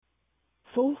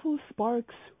Soulful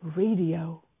Sparks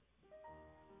Radio.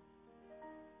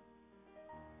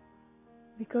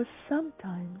 Because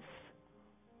sometimes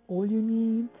all you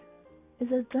need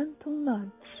is a gentle nudge,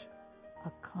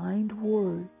 a kind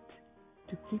word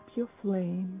to keep your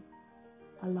flame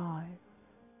alive.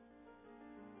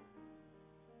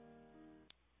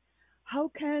 How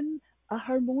can a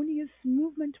harmonious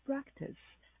movement practice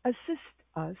assist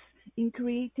us in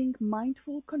creating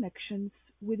mindful connections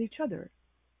with each other?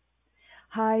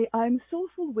 Hi, I'm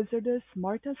Soulful Wizardess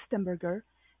Marta Stemberger,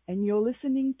 and you're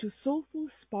listening to Soulful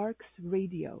Sparks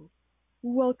Radio.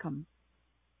 Welcome.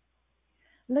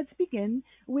 Let's begin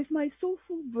with my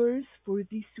soulful verse for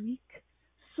this week,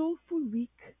 Soulful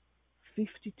Week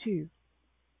 52,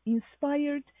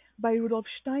 inspired by Rudolf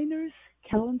Steiner's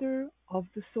Calendar of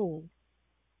the Soul.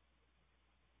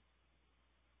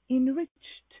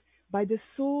 Enriched by the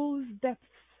soul's depths,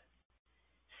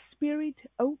 spirit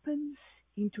opens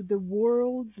into the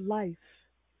world's life,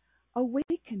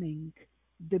 awakening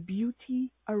the beauty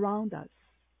around us.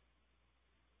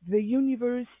 The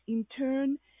universe in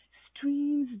turn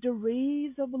streams the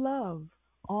rays of love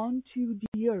onto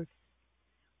the earth,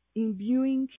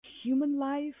 imbuing human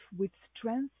life with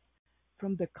strength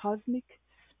from the cosmic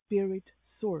spirit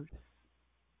source.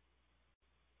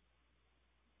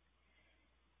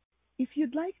 If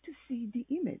you'd like to see the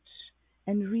image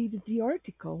and read the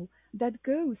article that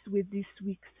goes with this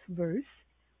week's verse,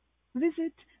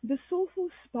 visit the Soulful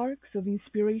Sparks of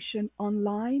Inspiration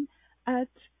online at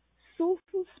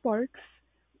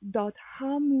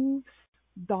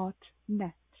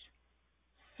soulfulsparks.hamoves.net.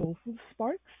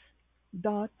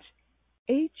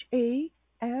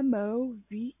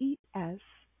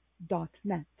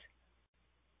 soulfulsparks.hamoves.net.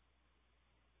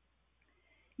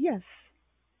 Yes,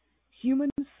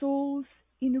 human souls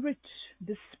enrich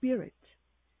the spirit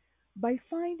by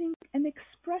finding and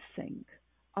expressing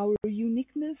our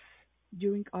uniqueness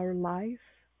during our life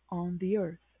on the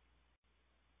earth.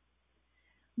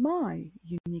 My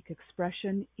unique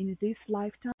expression in this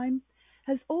lifetime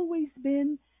has always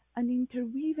been an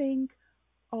interweaving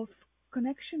of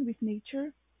connection with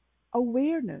nature,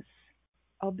 awareness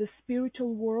of the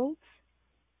spiritual worlds,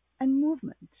 and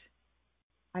movement,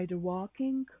 either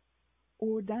walking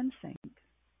or dancing.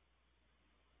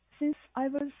 Since I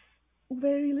was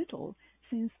very little,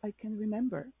 since I can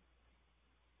remember.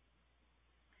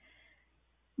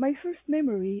 My first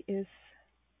memory is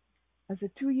as a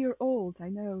 2-year-old. I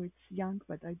know it's young,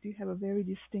 but I do have a very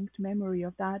distinct memory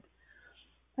of that.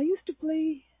 I used to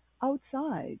play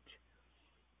outside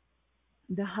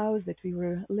the house that we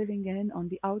were living in on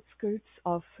the outskirts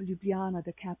of Ljubljana,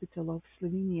 the capital of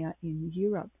Slovenia in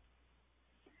Europe.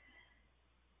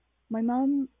 My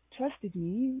mom trusted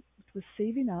me. It was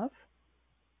safe enough.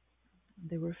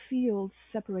 There were fields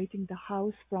separating the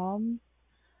house from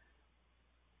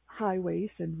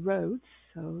highways and roads,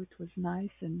 so it was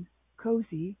nice and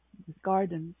cozy with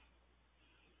gardens.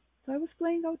 So I was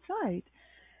playing outside.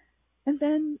 And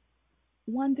then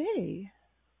one day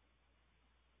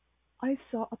I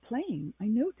saw a plane. I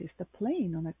noticed a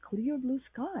plane on a clear blue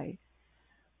sky.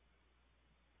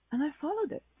 And I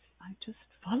followed it. I just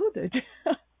followed it.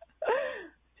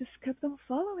 Just kept on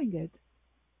following it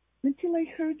until I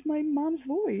heard my mom's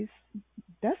voice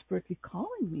desperately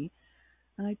calling me.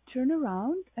 And I turned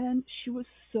around and she was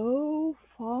so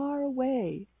far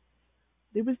away.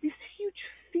 There was this huge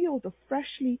field of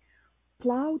freshly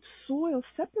plowed soil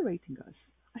separating us.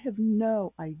 I have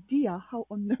no idea how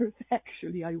on earth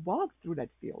actually I walked through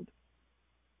that field.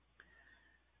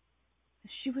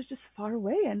 She was just far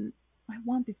away and I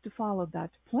wanted to follow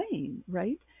that plane,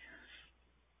 right?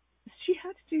 She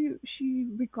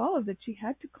recalled that she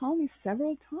had to call me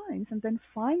several times, and then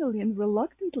finally and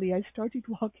reluctantly I started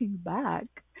walking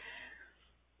back.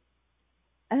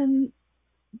 And,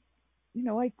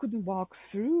 I couldn't walk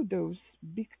through those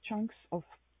big chunks of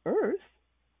earth,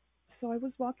 so I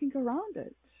was walking around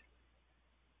it.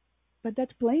 But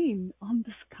that plane on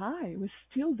the sky was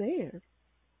still there.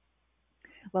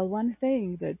 Well, one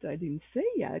thing that I didn't say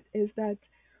yet is that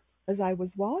as I was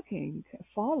walking,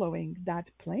 following that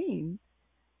plane,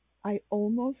 I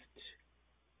almost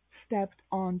stepped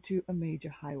onto a major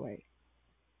highway.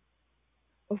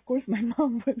 Of course, my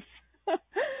mom was,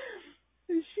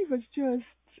 she was just,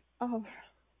 oh,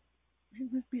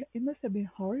 it must have been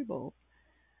horrible.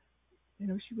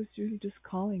 She was really just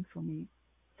calling for me.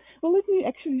 Well, let me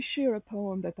actually share a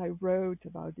poem that I wrote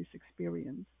about this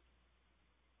experience.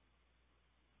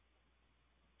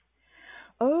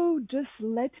 Oh, just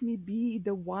let me be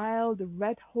the wild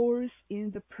red horse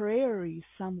in the prairie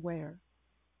somewhere.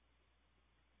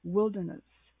 Wilderness,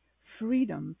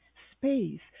 freedom,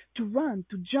 space, to run,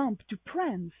 to jump, to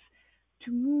prance,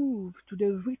 to move to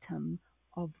the rhythm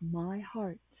of my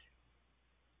heart.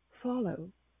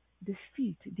 Follow the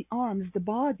feet, the arms, the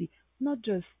body, not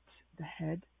just the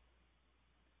head.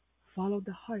 Follow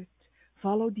the heart,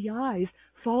 follow the eyes,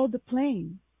 follow the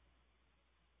plane.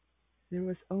 There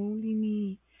was only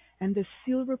me and the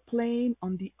silver plane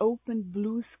on the open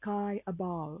blue sky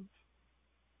above.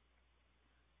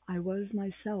 I was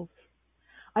myself.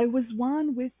 I was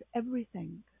one with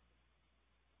everything.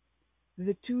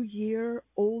 The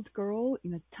 2-year-old girl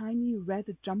in a tiny red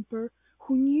jumper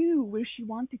who knew where she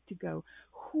wanted to go,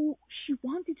 who she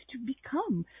wanted to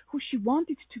become, who she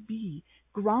wanted to be,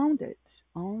 grounded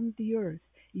on the earth,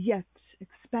 yet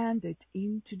expanded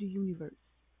into the universe.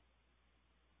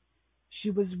 She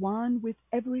was one with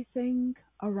everything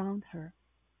around her.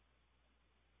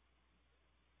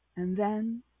 And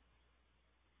then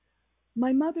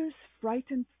my mother's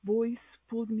frightened voice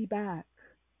pulled me back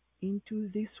into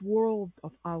this world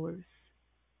of ours,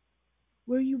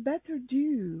 where you better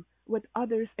do what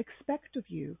others expect of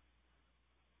you.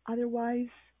 Otherwise,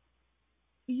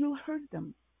 you'll hurt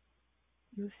them.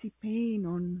 You'll see pain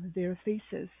on their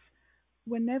faces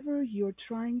whenever you're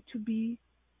trying to be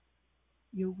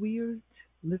your weird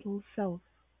little self.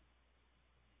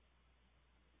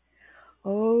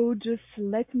 Oh, just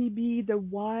let me be the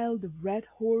wild red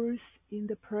horse in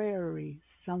the prairie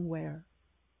somewhere.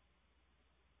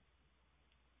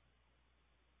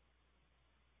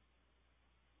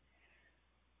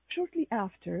 Shortly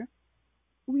after,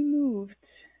 we moved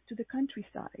to the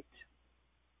countryside,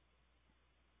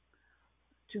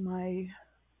 to my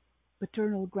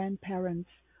paternal grandparents'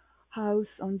 house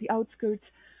on the outskirts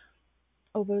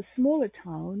of a smaller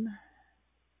town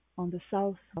on the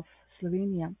south of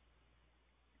Slovenia.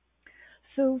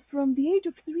 So from the age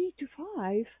of 3 to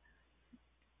 5,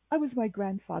 I was my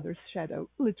grandfather's shadow,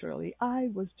 literally. I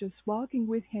was just walking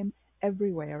with him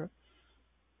everywhere.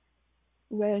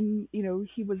 When,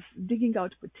 he was digging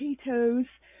out potatoes,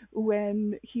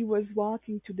 when he was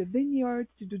walking to the vineyard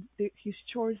to do his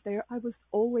chores there, I was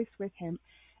always with him.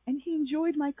 And he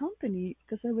enjoyed my company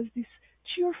because I was this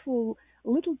cheerful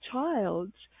little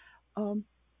child, um,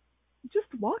 just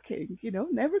walking,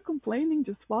 never complaining,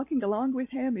 just walking along with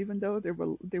him, even though there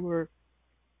were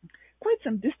quite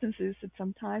some distances at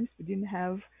some times. We didn't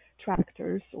have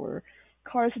tractors or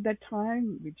cars at that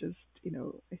time. We just,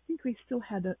 I think we still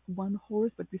had one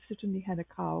horse, but we certainly had a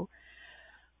cow.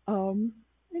 Um,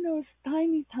 it's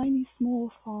tiny, tiny,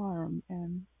 small farm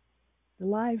and the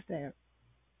life there.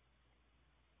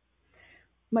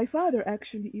 My father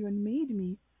actually even made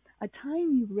me a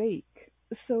tiny rake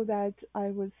so that I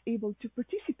was able to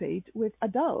participate with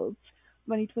adults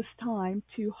when it was time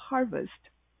to harvest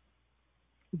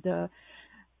the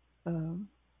uh,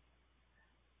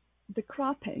 the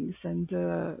croppings and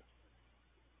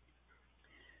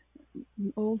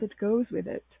all that goes with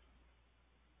it.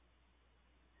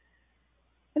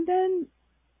 And then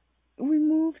we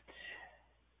moved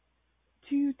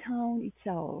to town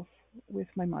itself with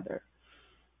my mother.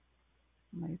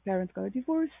 My parents got a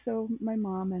divorce, so my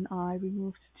mom and I we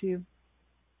moved to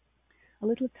a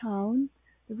little town.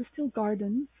 There were still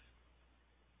gardens.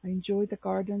 I enjoyed the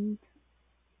garden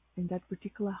in that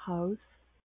particular house.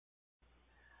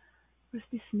 There was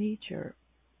this nature.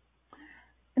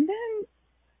 And then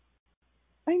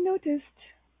I noticed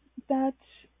that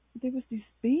there was this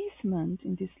basement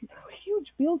in this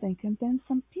huge building, and then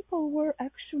some people were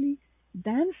actually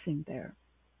dancing there.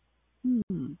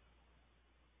 Hmm.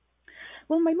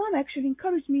 Well, my mom actually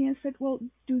encouraged me and said, "Well,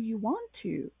 do you want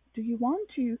to? Do you want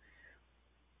to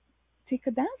take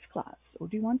a dance class, or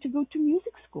do you want to go to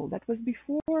music school?" That was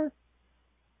before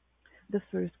the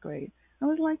first grade. I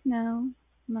was like, "No,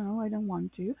 no, I don't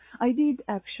want to." I did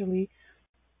actually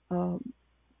um,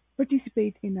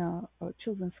 participate in a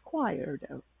children's choir,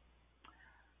 though.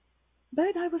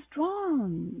 But I was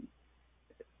drawn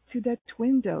to that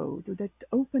window, to that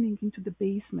opening into the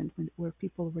basement where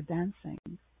people were dancing.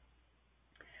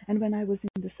 And when I was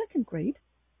in the second grade,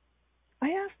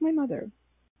 I asked my mother,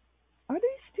 "Are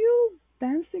they still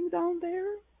dancing down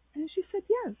there?" And she said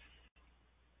yes.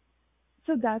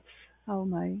 So that's how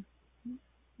my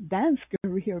dance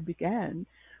career began,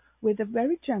 with a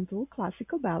very gentle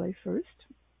classical ballet first,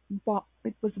 but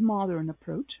it was a modern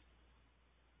approach.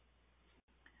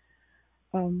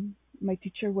 My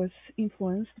teacher was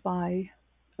influenced by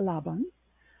Laban.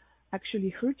 Actually,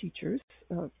 her teachers,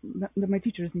 my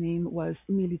teacher's name was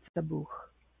Milica Buch.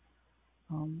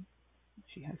 Um,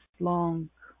 she has long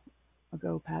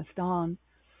ago passed on,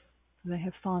 but I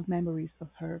have fond memories of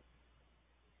her.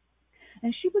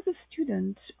 And she was a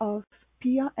student of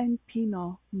Pia and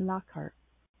Pino Mlakar.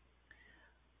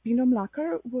 Pino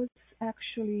Mlakar was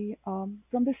actually from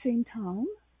the same town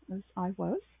as I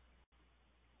was,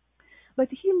 but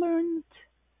he learned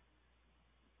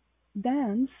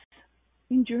dance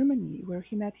in Germany, where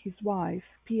he met his wife,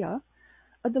 Pia,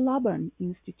 at the Laban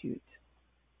Institute.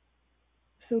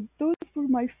 So those were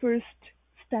my first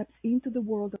steps into the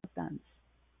world of dance.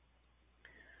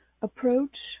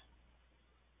 Approach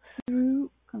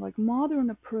through kind of like modern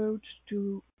approach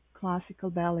to classical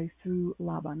ballet through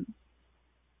Laban.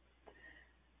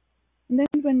 And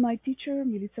then when my teacher,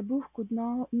 Milica Buch, could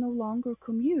no longer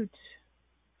commute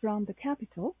from the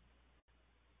capital,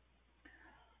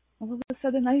 all of a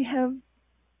sudden I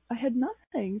had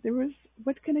nothing. There was,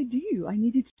 what can I do? I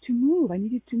needed to move. I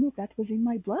needed to move. That was in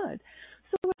my blood.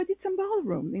 So I did some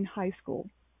ballroom in high school.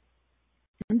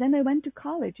 And then I went to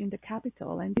college in the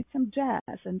capital and did some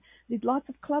jazz and did lots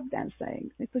of club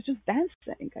dancing. It was just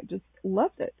dancing. I just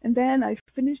loved it. And then I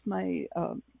finished my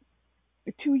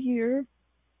 2 year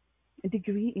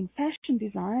degree in fashion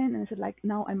design, and I said, like,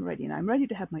 now I'm ready. And I'm ready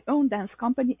to have my own dance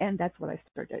company, and that's what I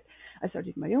started. I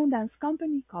started my own dance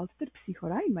company called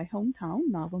Psihora in my hometown,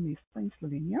 Novo Mesto in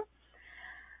Slovenia.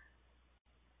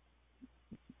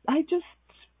 I just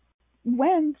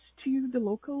went to the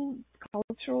local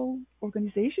cultural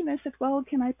organization. I said, well,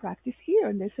 can I practice here?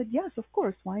 And they said, yes, of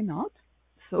course, why not?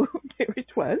 So there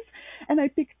it was. And I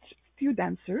picked a few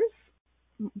dancers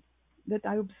that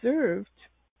I observed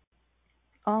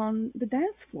on the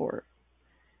dance floor,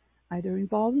 either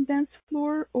involved in dance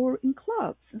floor or in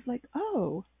clubs. It's like,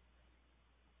 oh,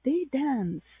 they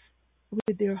dance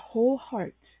with their whole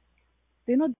heart.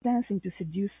 They're not dancing to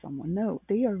seduce someone. No,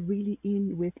 they are really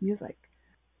in with music.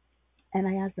 And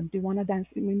I asked them, do you want to dance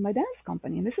in my dance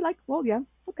company? And they said, like, well, yeah,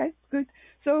 okay, good.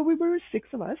 So we were 6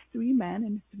 of us, 3 men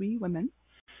and 3 women,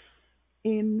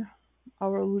 in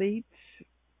our late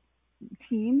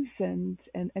teens and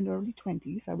early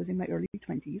 20s. I was in my early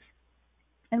 20s.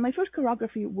 And my first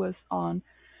choreography was on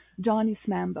Johnny's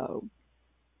Mambo.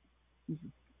 You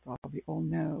probably all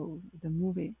know the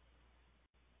movie.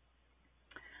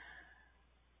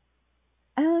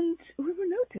 And we were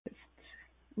noticed.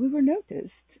 We were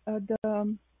noticed at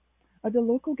the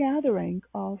local gathering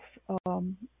of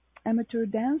um, amateur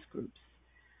dance groups.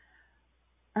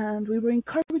 And we were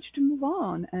encouraged to move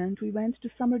on, and we went to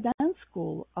summer dance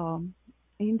school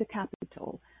in the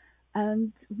capital.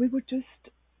 And we were just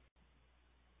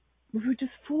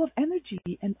full of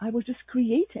energy, and I was just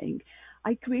creating.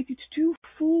 I created 2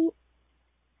 full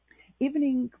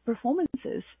evening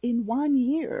performances in 1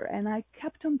 year, and I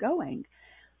kept on going.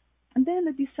 And then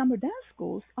at these summer dance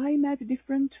schools, I met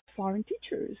different foreign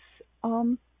teachers.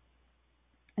 And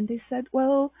they said,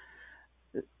 well,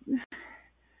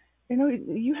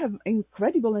 you have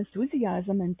incredible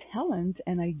enthusiasm and talent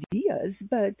and ideas,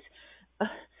 but uh,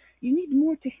 you need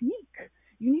more technique.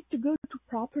 You need to go to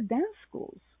proper dance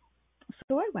schools.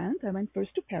 So I went. I went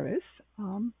first to Paris,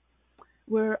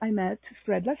 where I met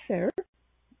Fred Lasserre,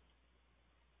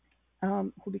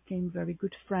 who became a very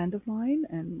good friend of mine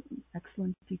and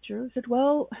excellent teacher. Said,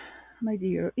 well, my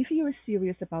dear, if you are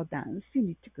serious about dance, you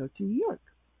need to go to New York.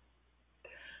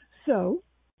 So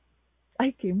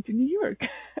I came to New York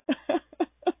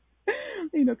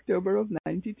in October of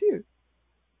 '92.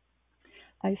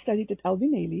 I studied at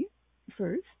Alvin Ailey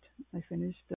first. I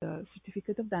finished the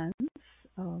certificate of dance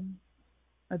um,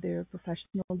 at their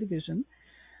professional division.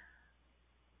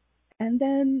 And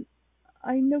then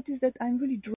I noticed that I'm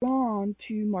really drawn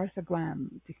to Martha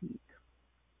Graham technique.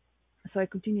 So I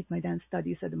continued my dance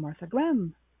studies at the Martha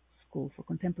Graham School for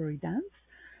Contemporary Dance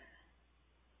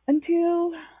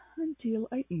until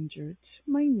I injured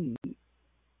my knee.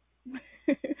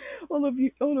 All of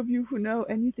you who know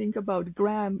anything about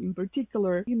Graham in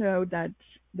particular, you know that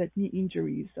knee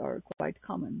injuries are quite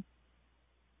common.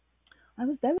 I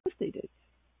was devastated.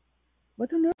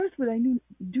 What on earth would I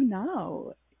do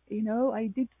now? I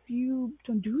did few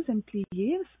tondus and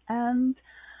pliés, and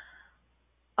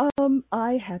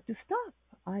I had to stop.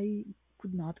 I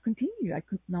could not continue. I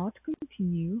could not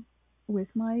continue with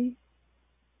my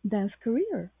dance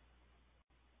career.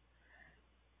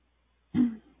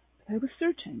 I was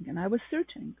searching, and I was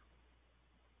searching.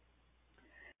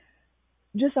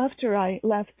 Just after I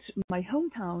left my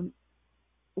hometown,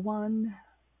 one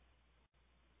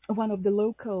of the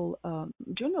local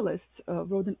journalists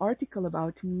wrote an article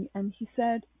about me, and he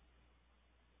said,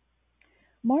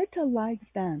 Marta likes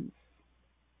dance.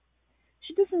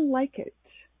 She doesn't like it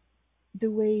the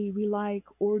way we like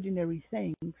ordinary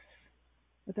things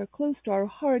that are close to our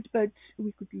heart, but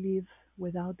we could live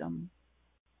without them.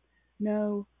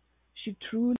 No, she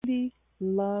truly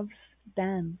loves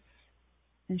dance,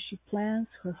 and she plans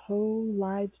her whole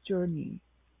life journey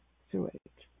through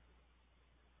it.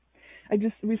 I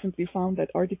just recently found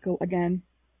that article again.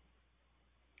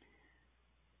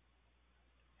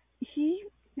 He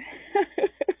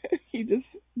he just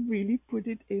really put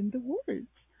it in the words.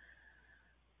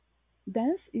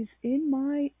 Dance is in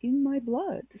my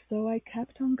blood, so I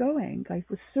kept on going. I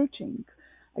was searching.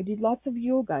 I did lots of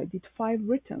yoga. I did 5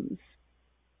 rhythms.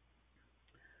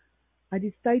 I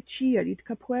did tai chi. I did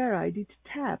capoeira. I did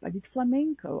tap. I did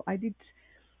flamenco. I did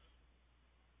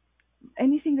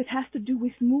anything that has to do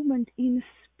with movement in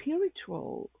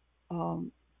spiritual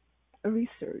um,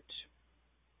 research.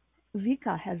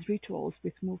 Vika has rituals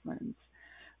with movements.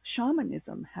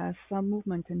 Shamanism has some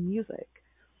movement and music.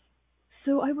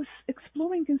 So I was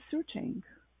exploring and searching,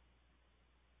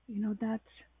 that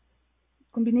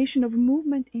combination of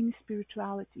movement and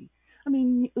spirituality. I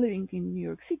mean, living in New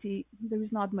York City, there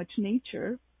is not much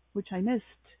nature, which I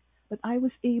missed, but I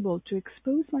was able to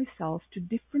expose myself to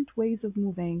different ways of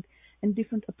moving and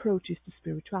different approaches to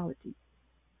spirituality.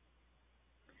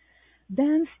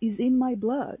 Dance is in my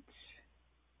blood.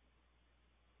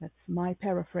 That's my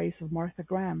paraphrase of Martha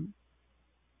Graham.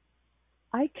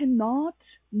 I cannot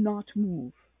not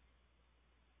move,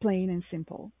 plain and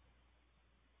simple.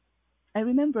 I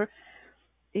remember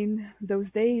in those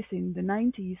days in the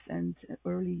 90s and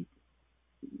early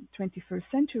 21st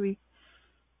century,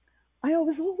 I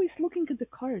was always looking at the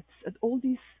cards at all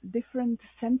these different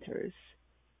centers.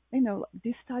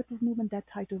 This type of movement, that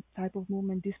type of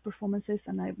movement, these performances,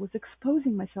 and I was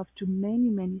exposing myself to many,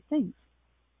 many things.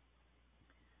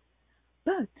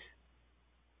 But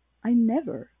I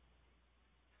never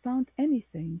found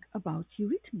anything about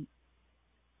eurythmy.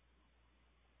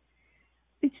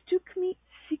 It took me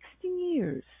 16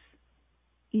 years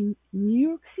in New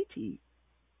York City,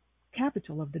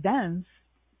 capital of the dance,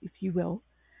 if you will,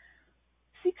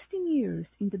 16 years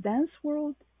in the dance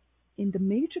world, in the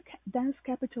major dance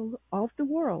capital of the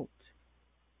world,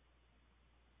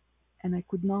 and I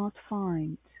could not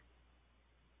find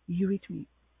eurythmy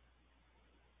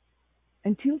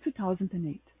until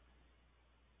 2008.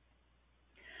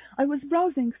 I was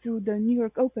browsing through the New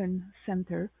York Open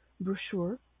Center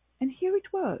brochure, and here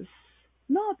it was,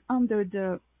 not under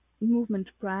the movement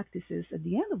practices at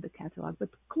the end of the catalog, but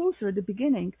closer at the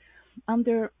beginning,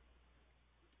 under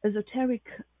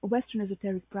Western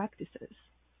esoteric practices.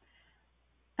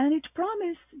 And it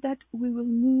promised that we will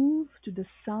move to the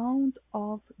sound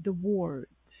of the word.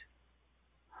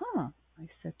 I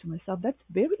said to myself, that's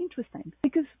very interesting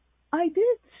because I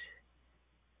did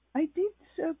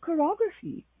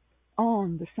choreography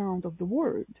on the sound of the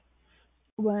word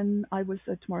when I was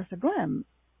at Martha Graham.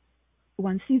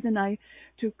 One season I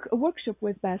took a workshop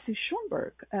with Bessie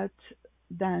Schoenberg at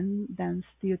Dance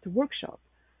Theater Workshop.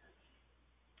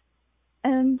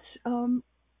 And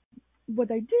what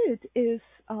I did is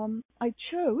I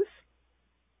chose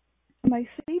my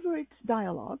favorite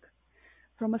dialogue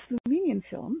from a Slovenian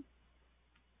film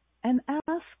and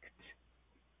asked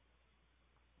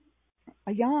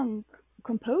a young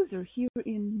composer here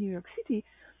in New York City,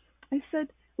 I said,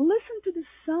 listen to the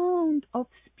sound of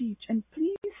speech and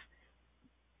please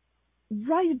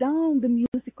write down the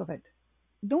music of it.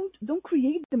 Don't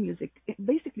create the music.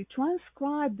 Basically,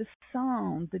 transcribe the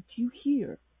sound that you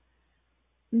hear.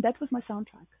 And that was my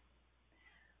soundtrack.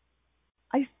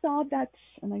 I thought that,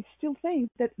 and I still think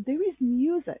that there is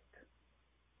music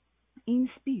in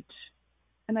speech,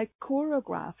 and I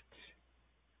choreographed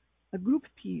a group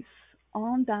piece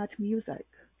on that music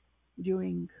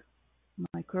during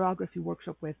my choreography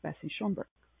workshop with Bessie Schoenberg.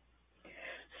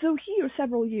 So here,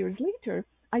 several years later,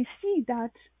 I see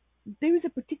that there is a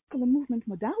particular movement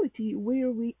modality where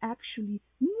we actually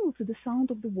move to the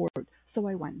sound of the word. So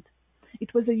I went.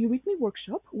 It was a eurythmy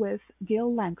workshop with Gail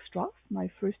Langstroth, my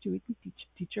first eurythmy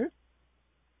teacher.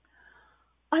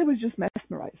 I was just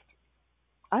mesmerized.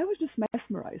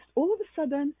 All of a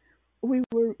sudden, we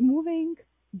were moving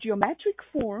geometric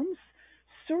forms,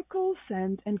 circles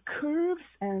and curves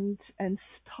and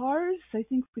stars. I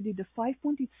think we did a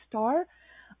 5-pointed star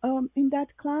in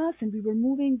that class, and we were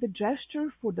moving the gesture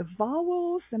for the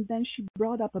vowels, and then she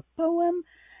brought up a poem,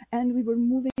 and we were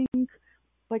moving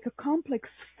like a complex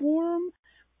form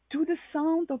to the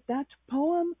sound of that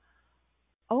poem.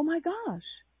 Oh my gosh.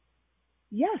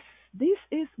 Yes, this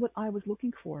is what I was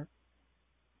looking for.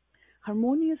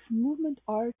 Harmonious movement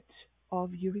art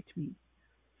of eurythmy.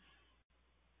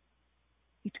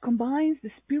 It combines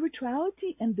the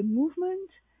spirituality and the movement.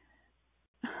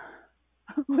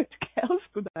 What else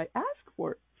could I ask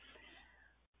for?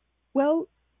 Well,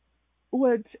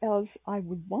 what else I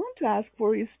would want to ask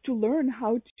for is to learn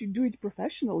how to do it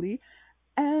professionally.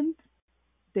 And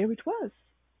there it was.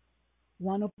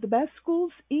 One of the best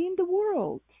schools in the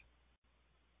world.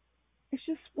 It's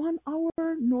just 1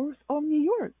 hour north of New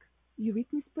York,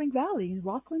 Eurythmy Spring Valley in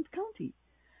Rockland County.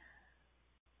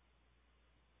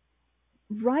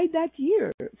 Right that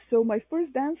year. So my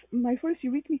first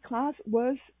Eurythmy class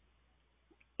was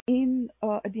in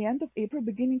at the end of April,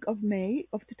 beginning of May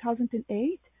of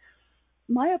 2008.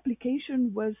 My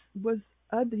application was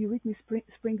at the Eurythmy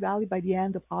Spring Valley by the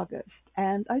end of August,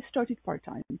 and I started part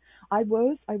time. I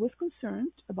was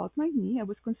concerned about my knee. I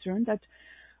was concerned that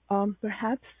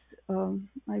perhaps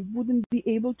I wouldn't be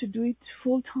able to do it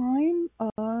full time,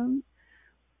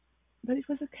 but it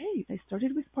was okay. I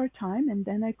started with part time, and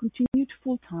then I continued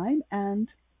full time, and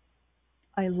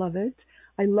I love it.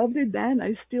 I loved it then.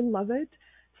 I still love it.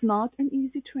 It's not an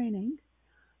easy training.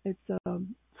 It's a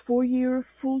 4 year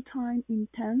full time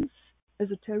intense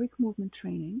esoteric movement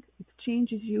training. It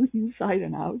changes you inside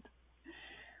and out.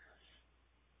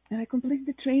 And I completed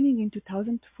the training in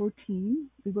 2014.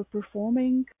 We were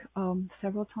performing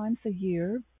several times a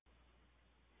year.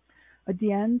 At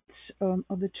the end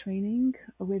of the training,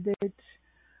 we did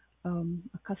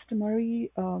a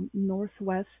customary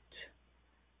northwest,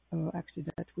 actually,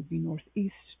 that would be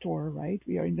northeast tour, right?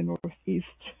 We are in the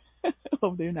northeast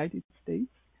of the United States.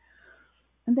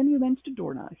 And then we went to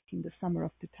Dornach in the summer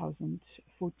of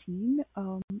 2014,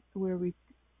 where we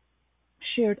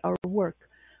shared our work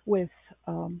with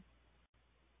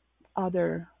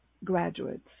other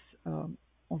graduates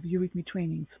of eurythmy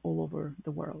trainings all over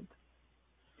the world.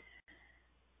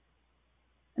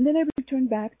 And then I returned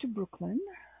back to Brooklyn,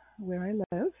 where I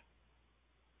live.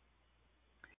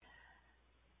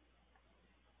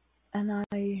 And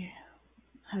I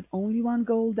had only one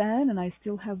goal then, and I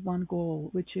still have one goal,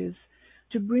 which is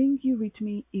to bring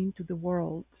eurythmy into the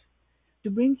world, to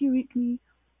bring eurythmy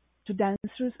to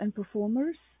dancers and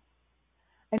performers,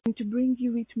 and to bring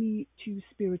eurythmy to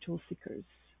spiritual seekers.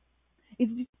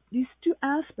 It's these two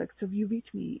aspects of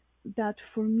eurythmy that,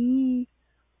 for me,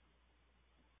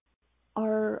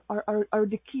 are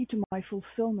the key to my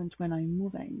fulfillment when I'm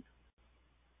moving.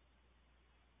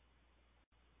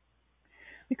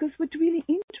 Because what really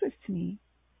interests me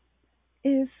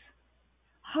is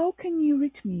how can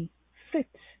eurythmy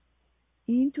fit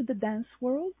into the dance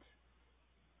world,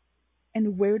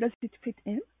 and where does it fit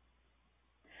in?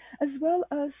 As well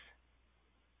as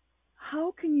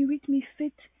how can eurythmy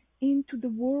fit into the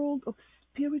world of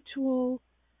spiritual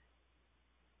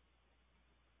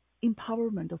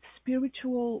empowerment, of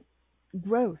spiritual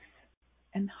growth,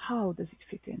 and how does it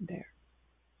fit in there?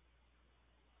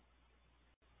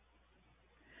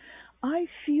 I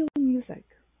feel music.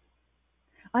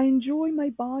 I enjoy my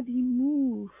body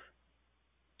move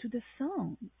to the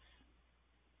sounds,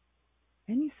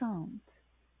 any sound,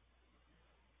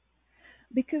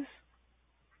 because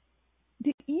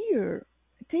the ear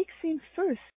takes in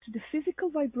first the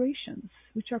physical vibrations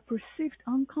which are perceived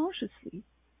unconsciously,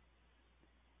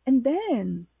 and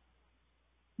then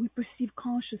we perceive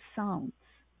conscious sounds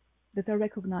that are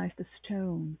recognized as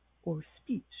tone or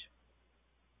speech.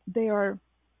 There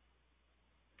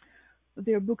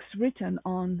are books written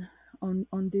on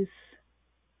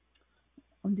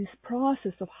this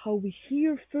process of how we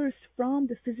hear first from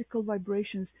the physical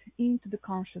vibrations into the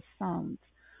conscious sounds.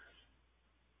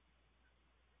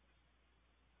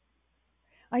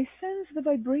 I sense the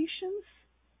vibrations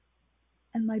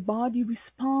and my body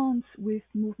responds with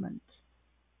movement.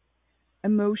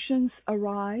 Emotions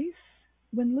arise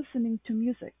when listening to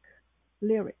music,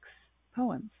 lyrics,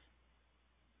 poems,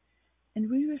 and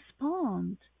we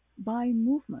respond by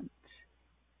movement.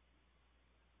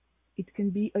 It can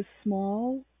be as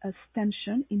small as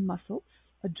tension in muscles,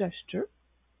 a gesture,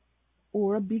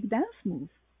 or a big dance move.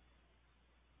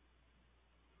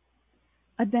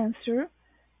 A dancer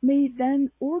may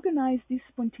then organize these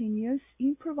spontaneous,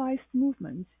 improvised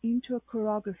movements into a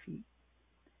choreography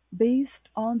based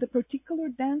on the particular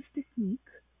dance technique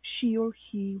she or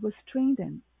he was trained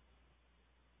in.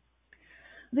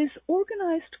 This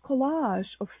organized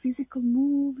collage of physical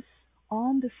moves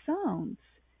on the sounds,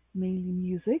 mainly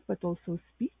music but also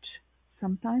speech,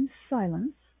 sometimes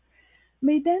silence,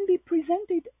 may then be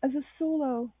presented as a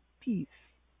solo piece,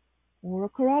 or a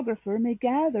choreographer may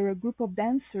gather a group of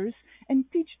dancers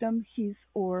and teach them his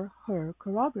or her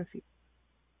choreography.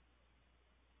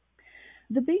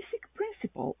 The basic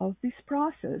principle of this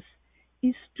process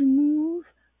is to move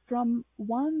from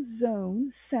one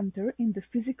zone center in the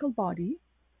physical body,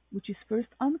 which is first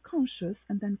unconscious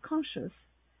and then conscious,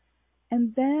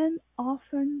 and then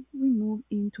often we move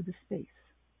into the space.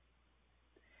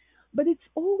 But it's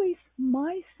always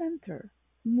my center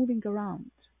moving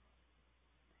around.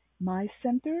 My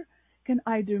center can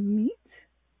either meet,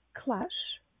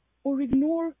 clash, or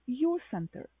ignore your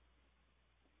center.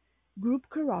 Group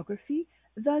choreography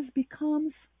thus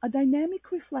becomes a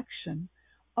dynamic reflection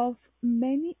of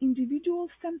many individual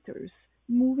centers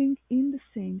moving in the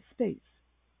same space.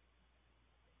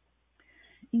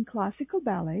 In classical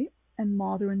ballet and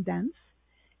modern dance,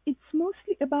 it's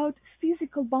mostly about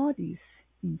physical bodies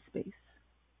in space.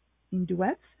 In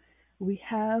duets, we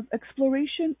have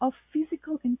exploration of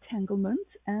physical entanglement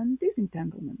and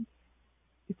disentanglement.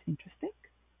 It's interesting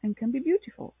and can be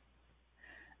beautiful.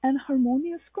 And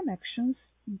harmonious connections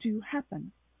do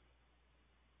happen.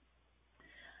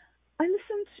 I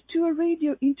listened to a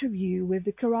radio interview with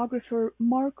the choreographer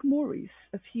Mark Morris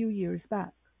a few years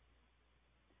back.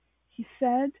 He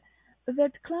said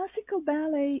that classical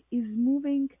ballet is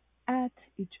moving at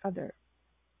each other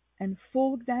and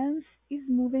folk dance is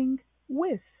moving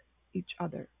with each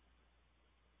other.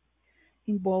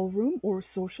 In ballroom or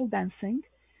social dancing,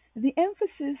 the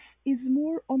emphasis is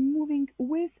more on moving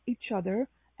with each other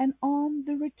and on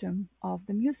the rhythm of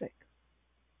the music.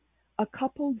 A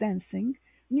couple dancing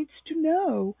needs to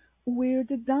know where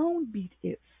the downbeat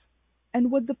is and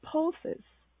what the pulse is,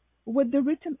 what the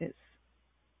rhythm is.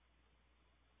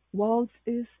 Waltz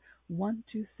is 1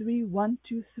 2 3 1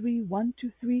 2 3 1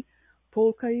 2 3.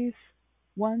 Polka is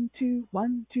 1 2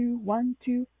 1 2 1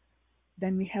 2.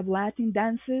 Then we have Latin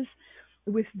dances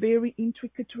with very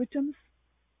intricate rhythms.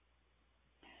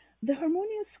 The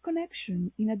harmonious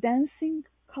connection in a dancing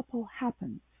couple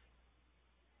happens,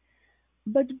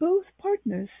 but both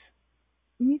partners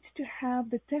need to have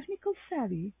the technical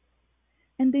savvy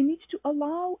and they need to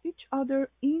allow each other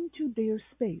into their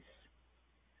space,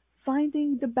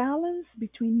 finding the balance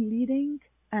between leading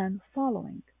and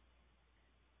following.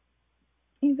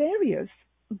 In various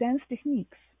dance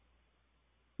techniques,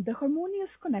 the harmonious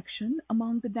connection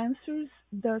among the dancers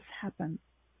does happen,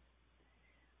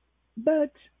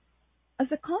 but as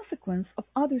a consequence of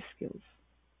other skills,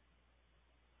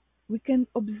 we can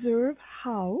observe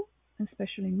how,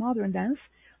 especially in modern dance,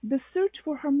 the search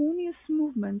for harmonious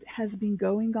movement has been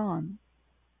going on.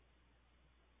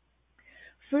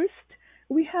 First,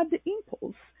 we had the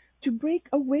impulse to break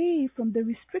away from the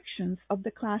restrictions of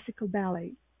the classical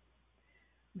ballet.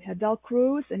 We had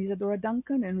Dalcroze and Isadora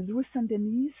Duncan and Ruth Saint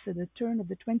Denis at the turn of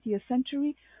the 20th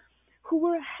century who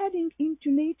were heading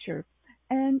into nature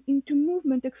and into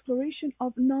movement exploration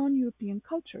of non-European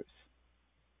cultures.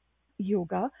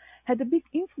 Yoga had a big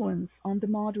influence on the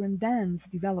modern dance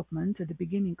development at the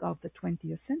beginning of the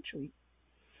 20th century.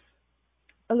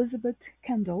 Elizabeth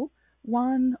Kendall,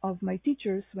 one of my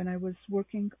teachers when I was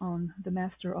working on the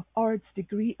Master of Arts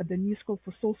degree at the New School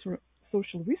for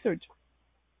Social Research,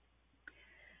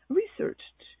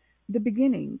 researched the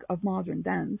beginning of modern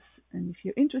dance, and if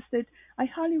you're interested, I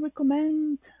highly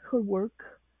recommend her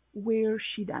work, Where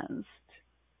She Danced.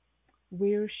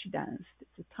 Where She Danced.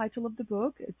 It's the title of the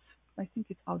book. I think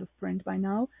it's out of print by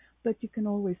now, but you can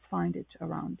always find it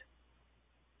around.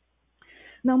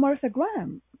 Now, Martha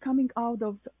Graham, coming out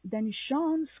of Dennis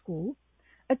Shawn's school,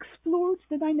 explored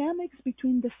the dynamics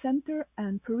between the center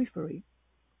and periphery,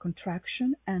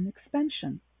 contraction and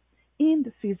expansion in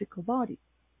the physical body.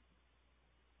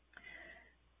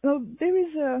 Well, there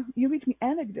is a eurythmy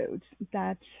anecdote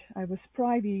that I was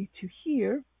privy to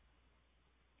hear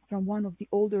from one of the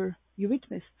older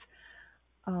eurythmists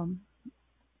um,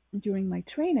 during my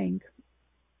training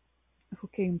who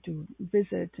came to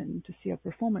visit and to see a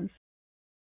performance.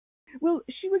 Well,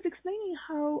 she was explaining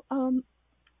how,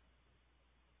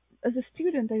 as a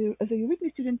student, as a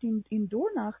eurythmy student in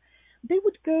Dornach, they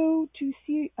would go to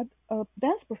see a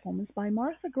dance performance by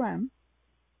Martha Graham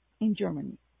in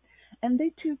Germany, and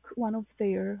they took one of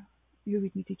their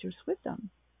eurythmy teachers with them.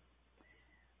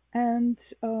 And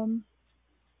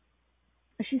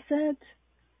she said,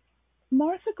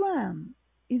 Martha Graham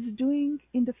is doing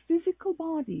in the physical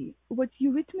body what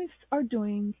eurythmists are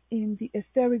doing in the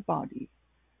etheric body.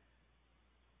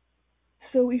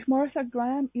 So if Martha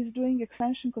Graham is doing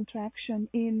expansion contraction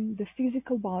in the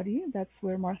physical body, that's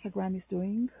where Martha Graham is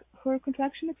doing her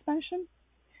contraction expansion,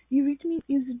 eurythmy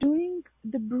is doing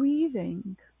the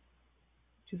breathing,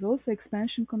 which is also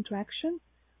expansion contraction,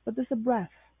 but as a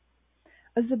breath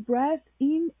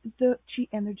in the chi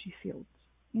energy field,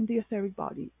 in the etheric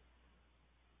body.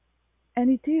 And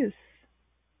it is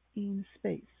in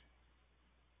space.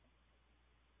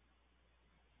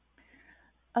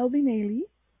 Alvin Ailey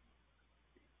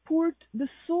poured the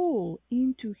soul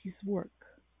into his work.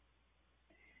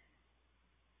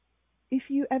 If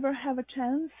you ever have a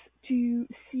chance to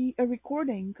see a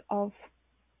recording of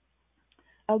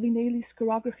Alvin Ailey's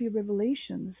choreography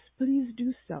revelations, please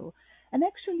do so. And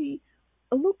actually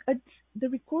look at the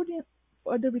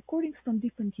recordings from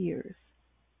different years.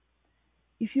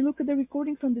 If you look at the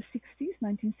recording from the 60s,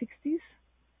 1960s,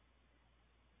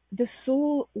 the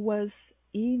soul was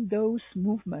in those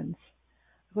movements,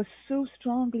 was so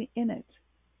strongly in it.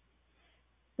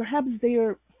 Perhaps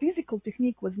their physical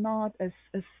technique was not as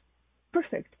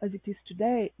perfect as it is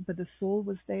today, but the soul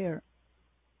was there.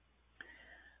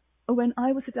 When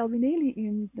I was at Alvinelli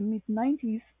in the mid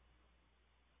 90s,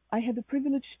 I had the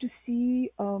privilege to see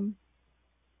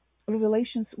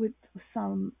revelations with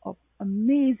some of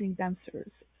amazing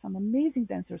dancers,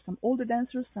 some older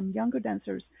dancers, some younger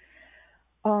dancers,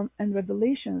 and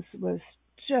revelations was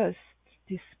just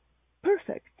this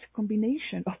perfect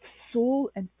combination of soul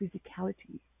and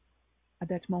physicality at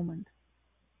that moment.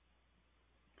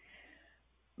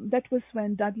 That was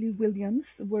when Dudley Williams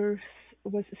was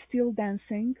still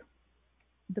dancing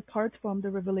the part from the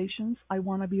Revelations, I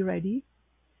Wanna Be Ready.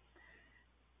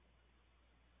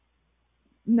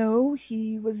 No,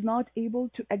 he was not able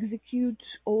to execute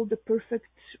all the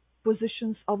perfect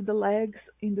positions of the legs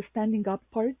in the standing up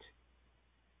part.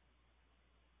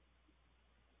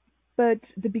 But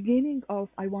the beginning of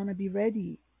I Wanna Be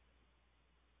Ready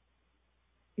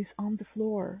is on the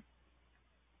floor.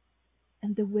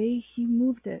 And the way he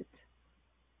moved it,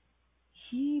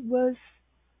 he was,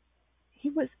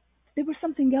 there was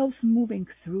something else moving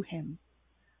through him.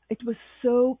 It was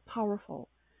so powerful.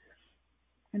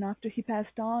 And after he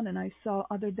passed on and I saw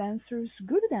other dancers,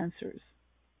 good dancers,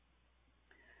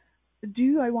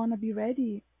 do I Want to Be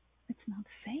Ready? It's not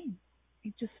the same.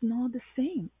 It's just not the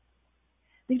same.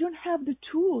 They don't have the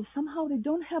tools. Somehow they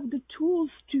don't have the tools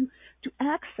to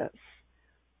access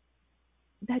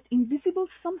that invisible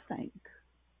something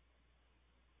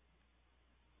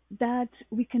that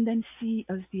we can then see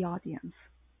as the audience.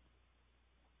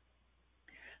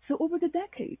 So over the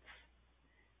decades,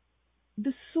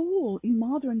 the soul in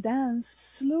modern dance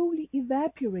slowly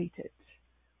evaporated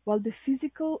while the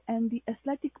physical and the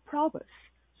athletic prowess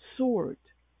soared.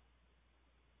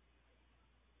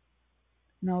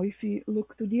 Now, if we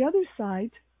look to the other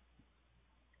side,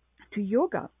 to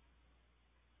yoga,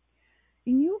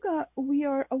 in yoga we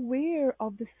are aware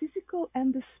of the physical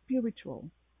and the spiritual.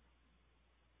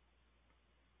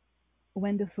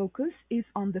 When the focus is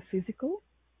on the physical,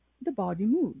 the body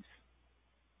moves.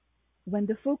 When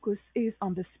the focus is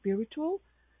on the spiritual,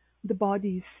 the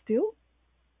body is still,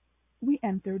 we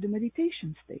enter the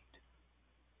meditation state.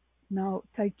 Now,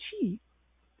 Tai Chi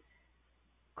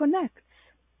connects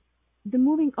the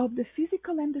moving of the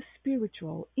physical and the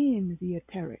spiritual in the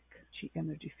etheric Chi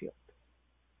energy field.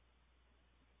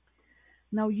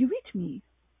 Now, eurythmy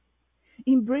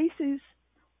embraces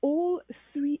all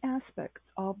three aspects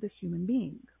of the human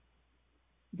being: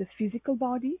 the physical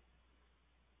body,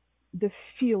 the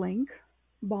feeling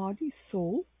body,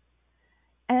 soul,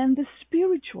 and the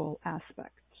spiritual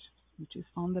aspect, which is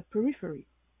on the periphery.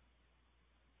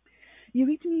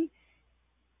 Eurythmy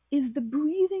is the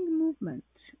breathing movement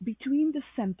between the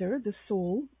center, the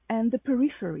soul, and the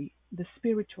periphery, the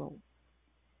spiritual.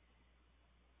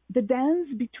 The dance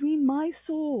between my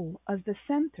soul as the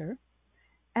center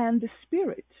and the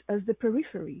spirit as the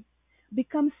periphery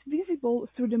becomes visible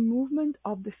through the movement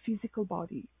of the physical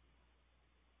body.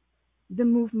 The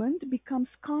movement becomes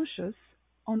conscious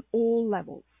on all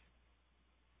levels.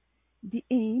 The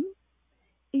aim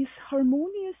is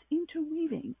harmonious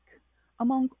interweaving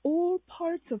among all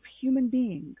parts of human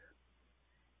being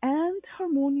and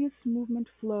harmonious movement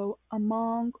flow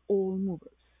among all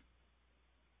movers.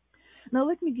 Now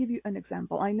let me give you an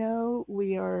example. I know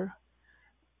we are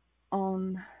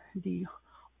on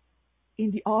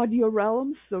in the audio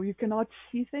realm, so you cannot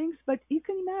see things, but you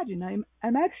can imagine.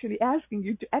 I'm actually asking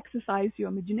you to exercise your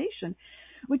imagination,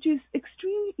 which is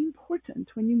extremely important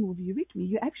when you move eurythmy.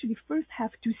 You actually first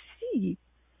have to see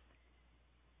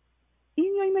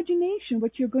in your imagination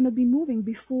what you're going to be moving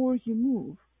before you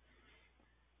move.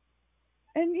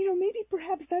 And maybe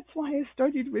perhaps that's why I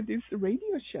started with these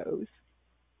radio shows,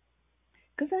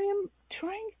 because I am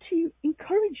trying to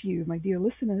encourage you, my dear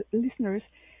listeners,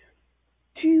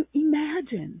 to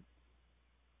imagine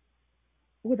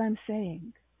what I'm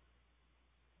saying.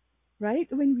 Right?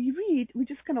 When we read, we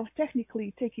just kind of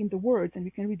technically take in the words and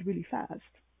we can read really fast.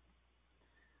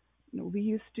 We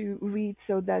used to read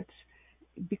so that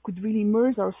we could really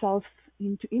immerse ourselves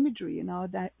into imagery.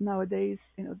 And nowadays,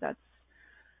 that's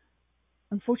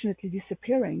unfortunately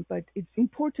disappearing, but it's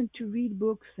important to read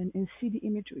books and see the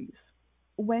imageries.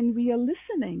 When we are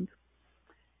listening,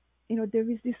 there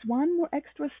is this one more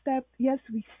extra step. Yes,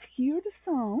 we hear the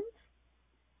sounds,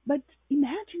 but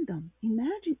imagine them.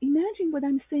 Imagine what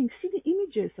I'm saying. See the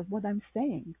images of what I'm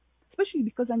saying, especially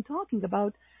because I'm talking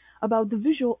about the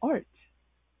visual art.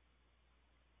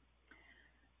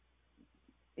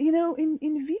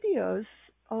 In videos,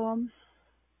 um,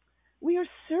 we are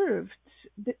served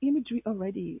the imagery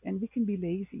already, and we can be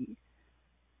lazy.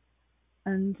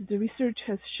 And the research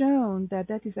has shown that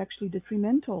that is actually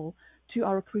detrimental to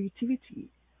our creativity,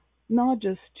 not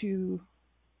just to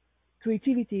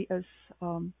creativity as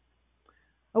um,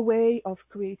 a way of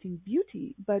creating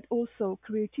beauty, but also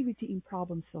creativity in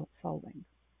problem solving.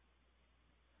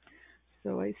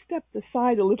 So I stepped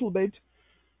aside a little bit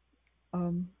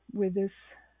with this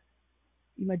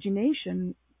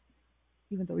imagination,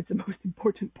 even though it's the most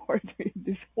important part in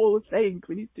this whole thing.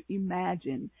 We need to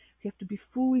imagine. We have to be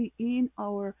fully in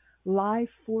our life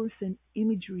force and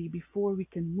imagery before we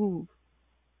can move.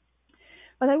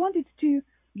 But I wanted to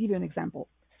give you an example.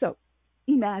 So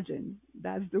imagine,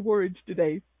 that's the word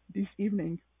today, this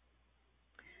evening.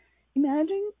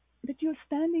 Imagine that you're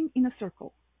standing in a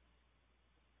circle,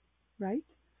 right?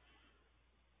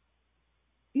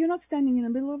 You're not standing in the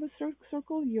middle of a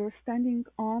circle, you're standing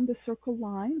on the circle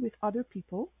line with other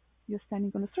people. You're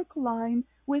standing on a circle line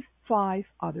with 5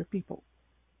 other people.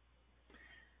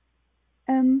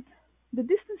 And the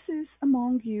distances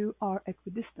among you are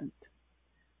equidistant.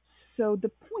 So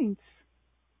the points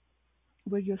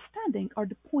where you're standing are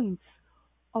the points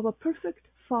of a perfect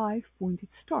 5-pointed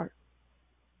star,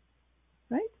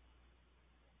 right?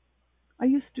 I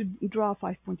used to draw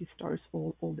 5-pointed stars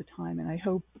all the time, and I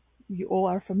hope you all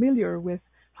are familiar with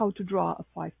how to draw a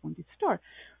 5-pointed star.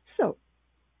 So,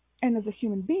 and as a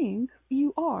human being,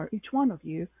 you are, each one of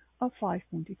you, a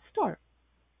 5-pointed star.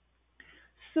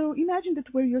 So imagine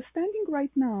that where you're standing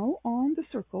right now on the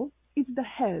circle is the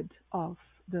head of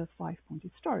the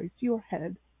 5-pointed star. It's your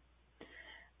head.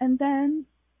 And then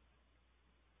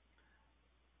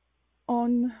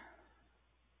on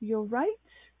your right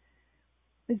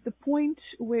is the point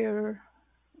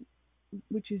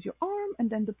which is your arm, and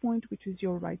then the point which is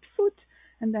your right foot,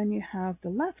 and then you have the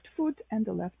left foot and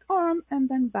the left arm, and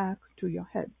then back to your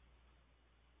head.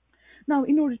 Now,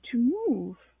 in order to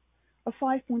move a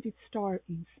 5-pointed star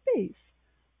in space,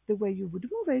 the way you would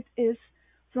move it is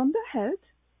from the head,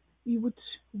 you would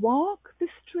walk the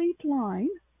straight line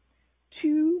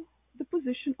to the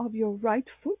position of your right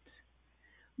foot.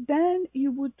 Then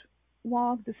you would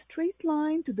walk the straight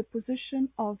line to the position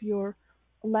of your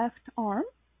left arm.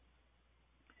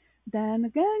 Then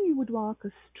again, you would walk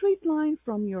a straight line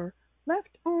from your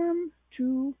left arm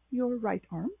to your right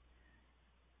arm.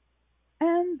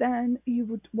 And then you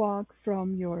would walk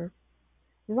from your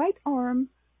right arm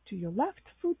to your left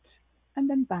foot and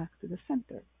then back to the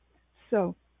center.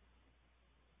 So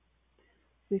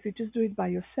if you just do it by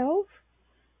yourself,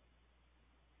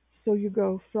 so you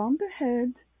go from the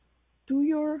head to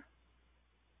your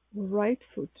right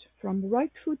foot, from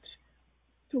right foot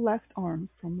to left arm,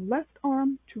 from left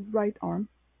arm to right arm,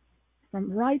 from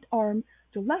right arm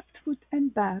to left foot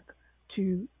and back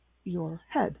to your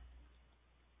head.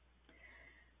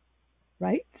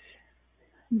 Right?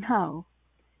 Now,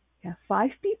 you have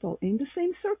 5 people in the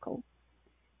same circle.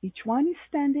 Each one is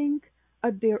standing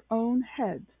at their own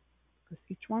head, because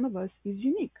each one of us is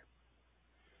unique.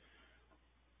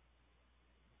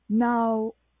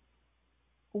 Now,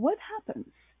 what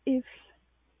happens if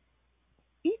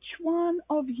each one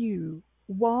of you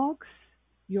walks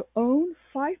your own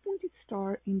 5-pointed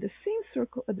star in the same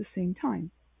circle at the same time?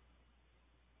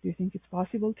 Do you think it's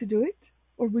possible to do it?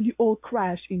 Or will you all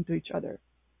crash into each other?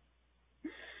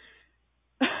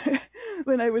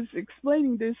 When I was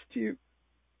explaining this to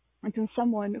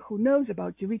someone who knows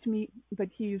about eurythmy, but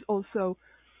he is also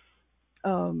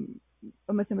a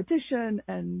mathematician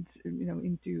and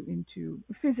into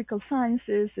physical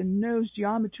sciences and knows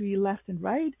geometry left and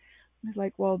right, it's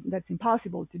like, well, that's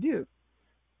impossible to do.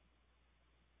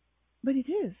 But it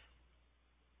is.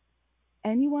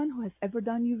 Anyone who has ever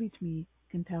done eurythmy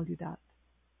can tell you that.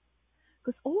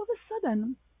 Because all of a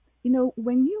sudden,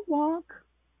 when you walk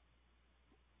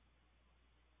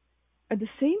at the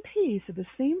same pace, at the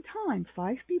same time,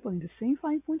 5 people in the same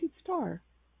 5-pointed star,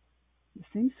 the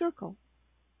same circle,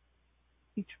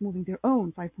 each moving their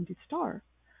own 5-pointed star,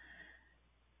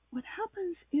 what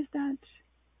happens is that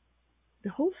the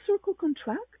whole circle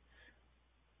contracts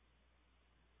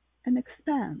and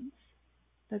expands.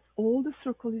 That's all the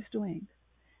circle is doing.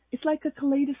 It's like a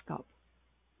kaleidoscope.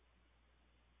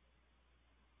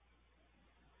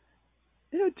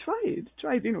 Try it.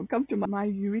 Come to my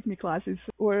eurythmy classes,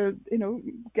 or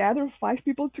gather 5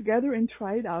 people together and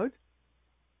try it out.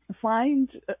 Find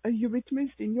a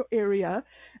eurythmist in your area.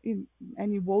 In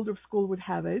any Waldorf school would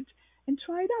have it, and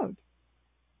try it out.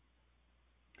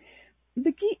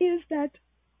 The key is that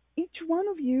each one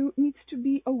of you needs to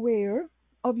be aware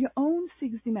of your own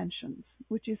 6 dimensions,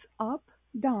 which is up,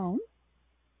 down,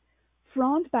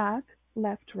 front, back,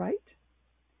 left, right.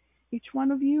 Each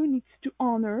one of you needs to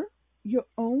honor your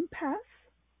own path,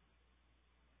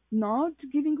 not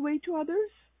giving way to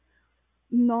others,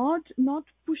 not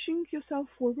pushing yourself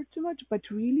forward too much, but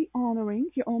really honoring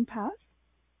your own path.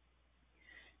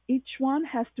 Each one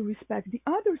has to respect the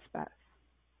other's path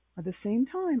at the same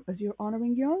time as you're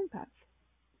honoring your own path.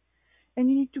 And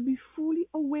you need to be fully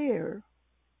aware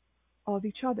of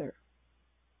each other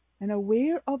and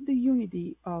aware of the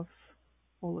unity of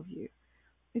all of you.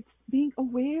 It's being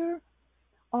aware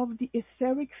of the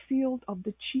etheric field of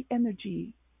the chi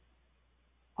energy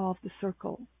of the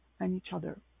circle and each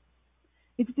other.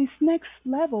 It's this next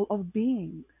level of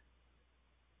being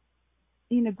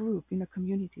in a group, in a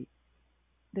community,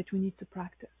 that we need to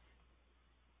practice.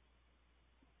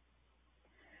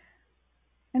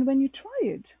 And when you try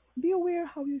it, be aware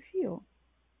how you feel.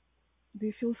 Do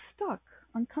you feel stuck,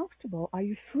 uncomfortable? Are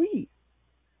you free?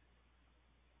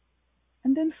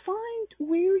 And then find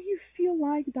where you feel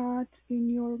like that in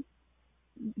your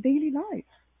daily life.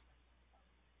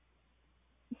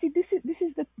 See, this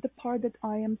is the part that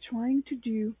I am trying to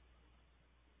do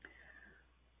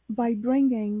by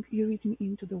bringing eurythmy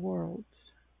into the world,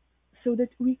 so that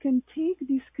we can take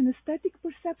this kinesthetic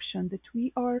perception that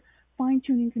we are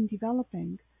fine-tuning and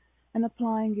developing and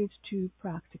applying it to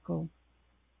practical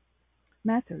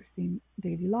matters in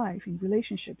daily life, in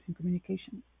relationships, in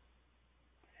communication.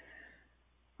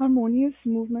 Harmonious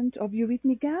movement of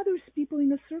eurythmy gathers people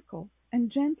in a circle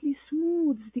and gently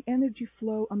smooths the energy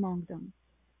flow among them.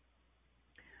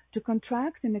 To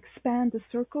contract and expand the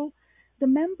circle, the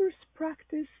members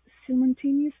practice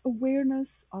simultaneous awareness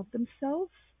of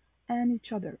themselves and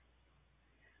each other.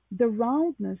 The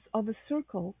roundness of a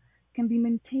circle can be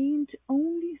maintained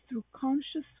only through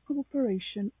conscious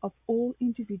cooperation of all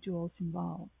individuals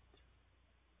involved.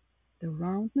 The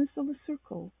roundness of a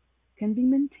circle can be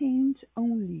maintained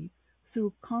only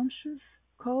through conscious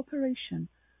cooperation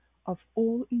of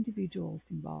all individuals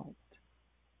involved.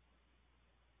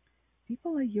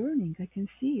 People are yearning, I can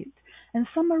see it, and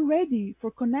some are ready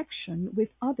for connection with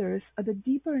others at a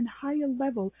deeper and higher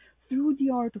level through the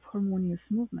art of harmonious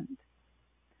movement.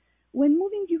 When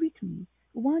moving eurythmy,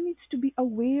 one needs to be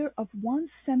aware of one's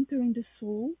center in the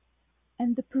soul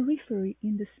and the periphery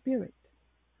in the spirit,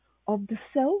 of the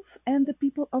self and the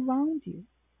people around you.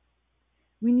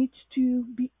 We need to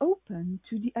be open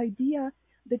to the idea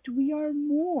that we are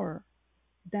more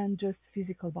than just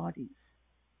physical bodies.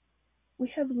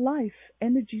 We have life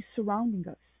energy surrounding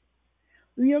us.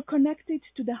 We are connected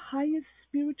to the highest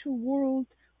spiritual world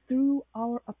through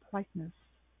our uprightness,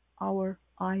 our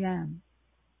I am.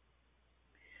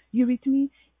 Eurythmy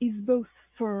is both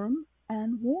firm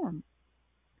and warm.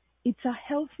 It's a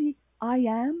healthy I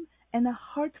am and a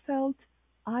heartfelt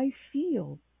I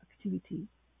feel activity.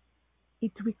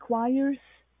 It requires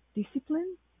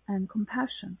discipline and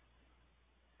compassion.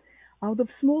 Out of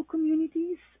small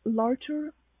communities,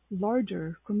 larger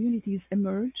communities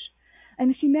emerge,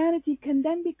 and humanity can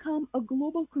then become a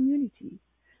global community,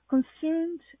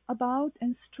 concerned about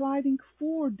and striving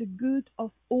for the good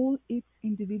of all its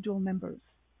individual members.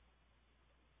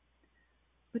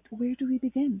 But where do we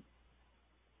begin?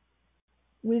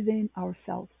 Within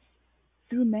ourselves,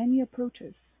 through many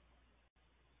approaches.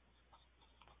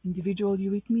 Individual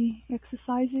eurythmy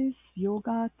exercises,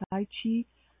 yoga, tai chi,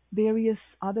 various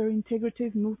other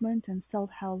integrative movement and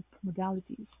self-help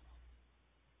modalities.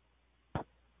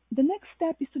 The next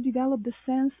step is to develop the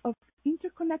sense of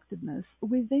interconnectedness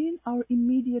within our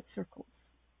immediate circles.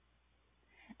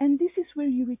 And this is where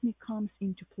eurythmy comes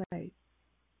into play.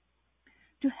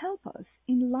 To help us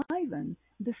enliven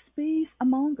the space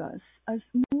among us as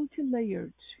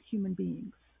multi-layered human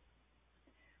beings.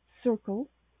 Circle,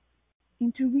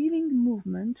 interweaving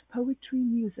movement, poetry,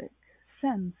 music,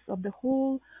 sense of the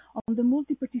whole on the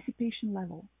multi-participation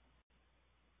level.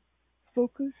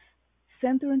 Focus,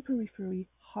 center and periphery,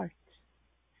 heart,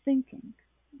 thinking,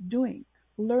 doing,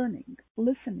 learning,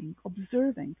 listening,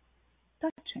 observing,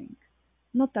 touching,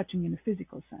 not touching in a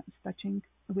physical sense, touching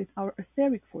with our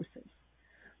etheric forces,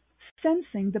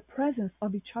 sensing the presence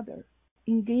of each other,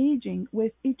 engaging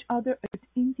with each other at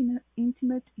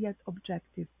intimate yet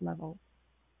objective level.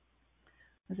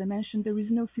 As I mentioned, there is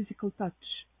no physical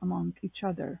touch among each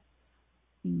other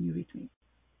in eurythmy.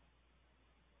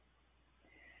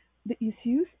 The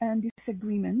issues and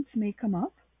disagreements may come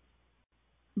up,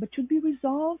 but should be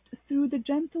resolved through the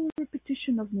gentle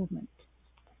repetition of movement,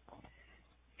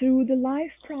 through the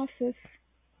life process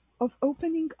of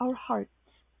opening our hearts,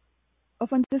 of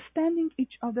understanding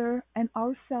each other and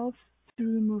ourselves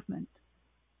through movement.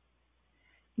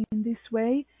 In this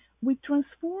way, we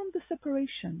transform the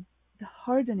separation, the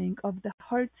hardening of the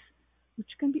hearts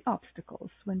which can be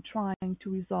obstacles when trying to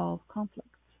resolve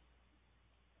conflicts.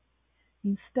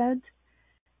 Instead,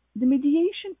 the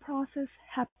mediation process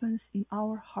happens in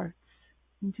our hearts,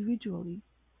 individually,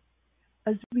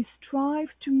 as we strive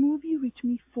to move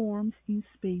eurythmy forms in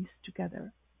space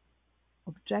together.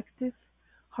 Objective,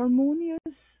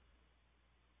 harmonious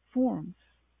forms,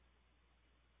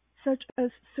 such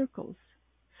as circles,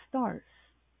 stars,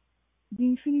 the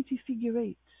infinity figure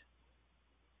eight.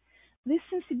 This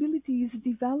sensibility is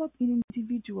developed in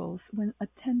individuals when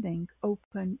attending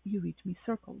open eurythmy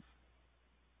circles.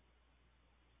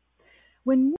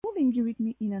 When moving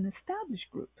eurythmy in an established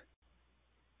group,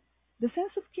 the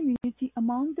sense of community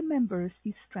among the members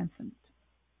is strengthened,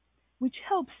 which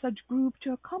helps such group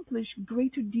to accomplish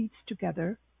greater deeds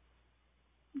together,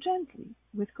 gently,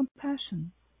 with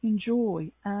compassion, in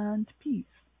joy and peace.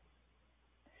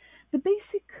 The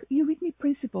basic eurythmy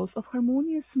principles of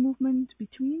harmonious movement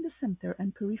between the center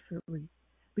and periphery,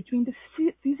 between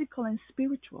the physical and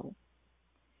spiritual,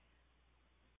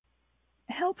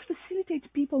 help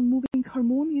facilitate people moving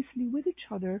harmoniously with each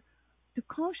other to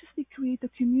consciously create a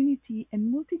community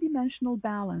and multidimensional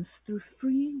balance through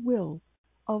free will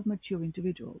of mature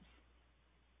individuals.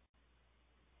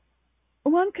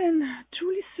 One can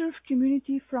truly serve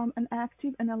community from an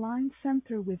active and aligned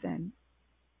center within.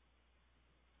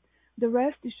 The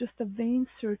rest is just a vain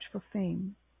search for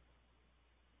fame.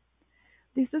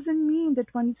 This doesn't mean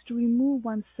that one needs to remove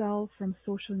oneself from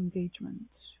social engagement.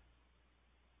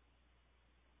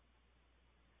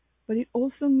 But it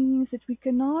also means that we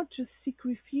cannot just seek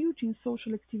refuge in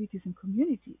social activities and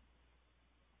community.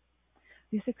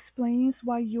 This explains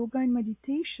why yoga and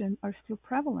meditation are still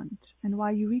prevalent and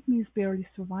why eurythmy is barely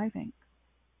surviving.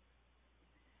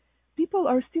 People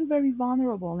are still very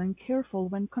vulnerable and careful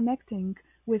when connecting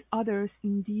with others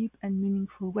in deep and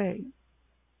meaningful way.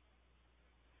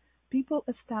 People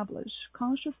establish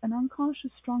conscious and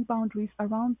unconscious strong boundaries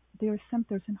around their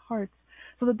centers and hearts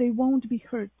so that they won't be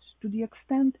hurt to the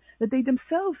extent that they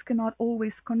themselves cannot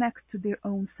always connect to their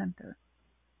own center.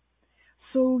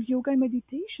 So yoga and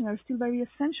meditation are still very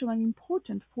essential and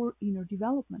important for inner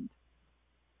development.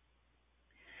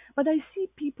 But I see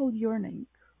people yearning,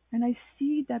 and I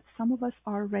see that some of us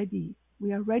are ready.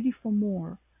 We are ready for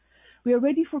more. We are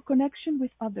ready for connection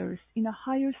with others in a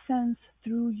higher sense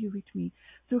through eurythmy,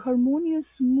 through harmonious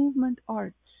movement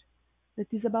art that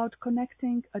is about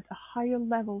connecting at a higher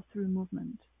level through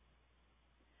movement.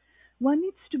 One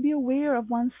needs to be aware of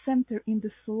one's center in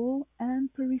the soul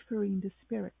and periphery in the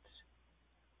spirit,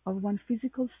 of one's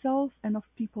physical self and of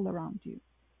people around you.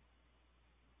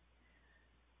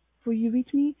 For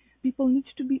eurythmy, people need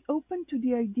to be open to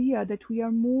the idea that we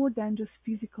are more than just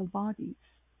physical bodies,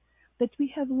 that we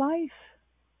have life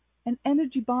and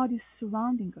energy bodies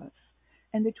surrounding us,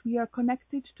 and that we are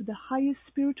connected to the highest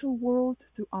spiritual world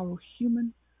through our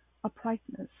human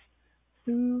uprightness,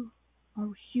 through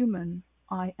our human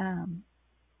I am.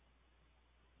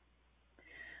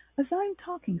 As I'm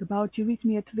talking about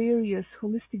eurythmy at various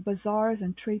holistic bazaars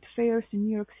and trade fairs in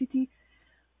New York City,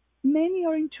 many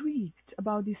are intrigued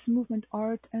about this movement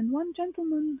art, and one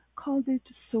gentleman called it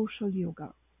social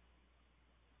yoga.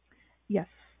 Yes,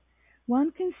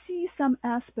 one can see some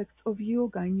aspects of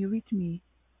yoga in eurythmy,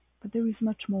 but there is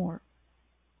much more.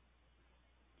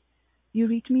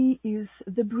 Eurythmy is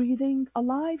the breathing,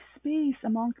 alive space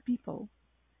among people.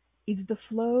 It's the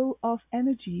flow of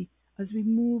energy as we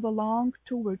move along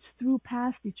towards, through,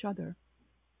 past each other.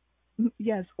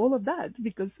 Yes, all of that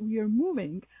because we are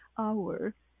moving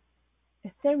our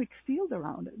etheric field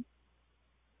around it.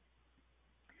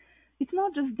 It's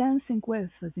not just dancing with,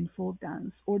 as in folk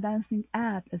dance, or dancing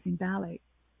at, as in ballet,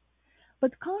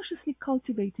 but consciously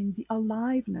cultivating the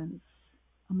aliveness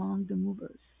among the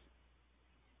movers.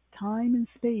 Time and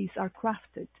space are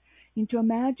crafted into a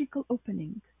magical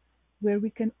opening where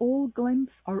we can all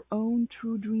glimpse our own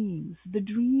true dreams, the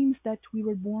dreams that we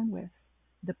were born with,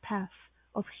 the path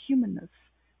of humanness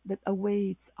that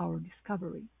awaits our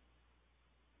discovery.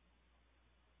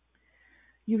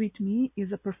 Eurythmy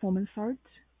is a performance art,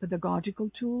 pedagogical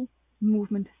tool,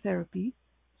 movement therapy,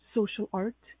 social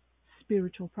art,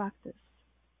 spiritual practice.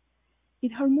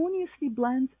 It harmoniously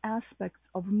blends aspects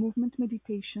of movement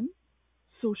meditation,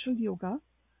 social yoga,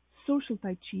 social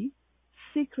tai chi,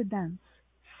 sacred dance,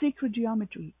 sacred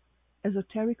geometry,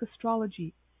 esoteric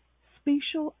astrology,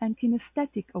 spatial and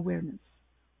kinesthetic awareness,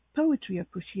 poetry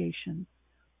appreciation,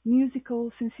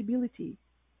 musical sensibility,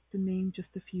 to name just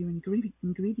a few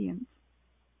ingredients.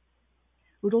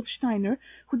 Rudolf Steiner,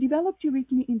 who developed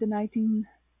eurythmy in the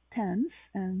 1910s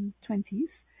and 20s,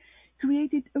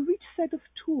 created a rich set of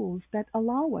tools that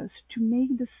allow us to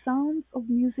make the sounds of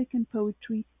music and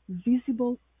poetry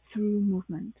visible through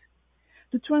movement,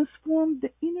 to transform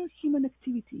the inner human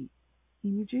activity,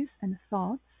 images and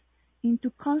thoughts,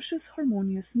 into conscious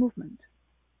harmonious movement.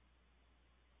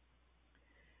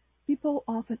 People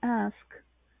often ask,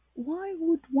 why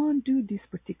would one do this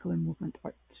particular movement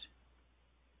art?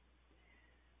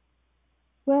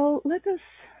 Well, let us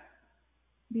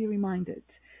be reminded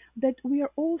that we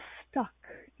are all stuck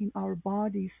in our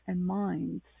bodies and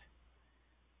minds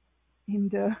in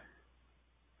the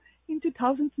in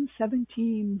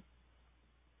 2017.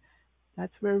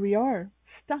 That's where we are,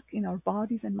 stuck in our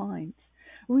bodies and minds.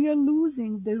 We are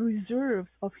losing the reserves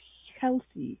of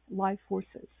healthy life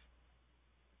forces.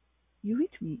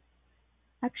 Eurythmy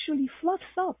actually fluffs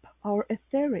up our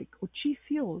etheric or chi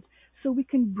field so we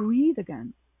can breathe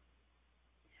again.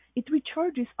 It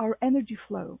recharges our energy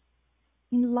flow,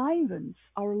 enlivens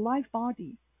our life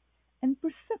body, and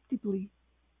perceptibly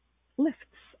lifts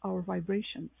our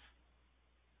vibrations.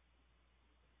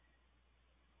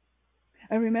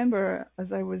 I remember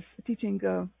as I was teaching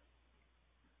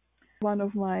one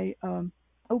of my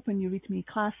open eurythmy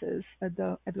classes at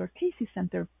the Edward Casey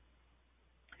Center.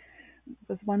 It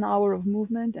was 1 hour of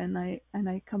movement, and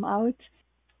I come out,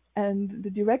 and the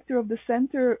director of the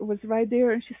center was right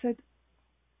there, and she said,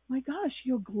 "My gosh,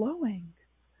 you're glowing."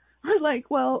 I was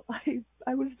like, "Well,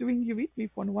 I was doing eurythmy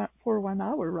for 1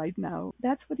 hour right now."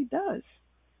 That's what it does.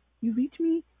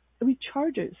 Eurythmy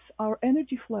recharges our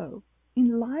energy flow,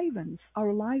 enlivens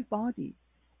our life body,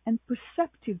 and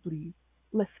perceptibly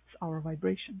lifts our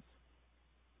vibrations.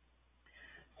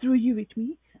 Through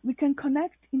eurythmy, we can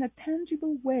connect in a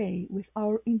tangible way with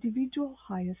our individual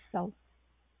highest self,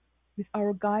 with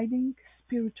our guiding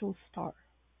spiritual star.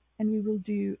 And we will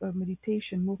do a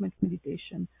meditation, movement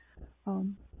meditation,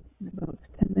 um, in about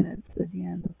 10 minutes at the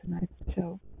end of tonight's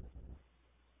show.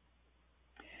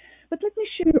 But let me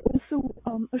share also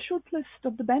a short list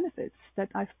of the benefits that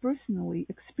I've personally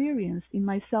experienced in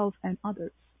myself and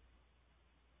others.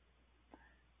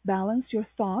 Balance your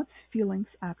thoughts, feelings,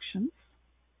 actions.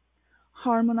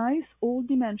 Harmonize all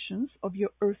dimensions of your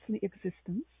earthly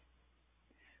existence.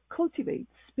 Cultivate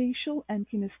spatial and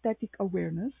kinesthetic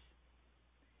awareness.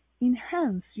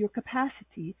 Enhance your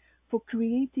capacity for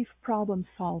creative problem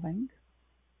solving.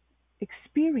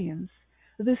 Experience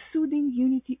the soothing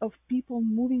unity of people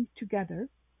moving together.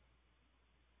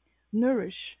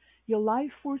 Nourish your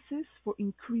life forces for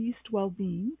increased well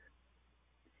being.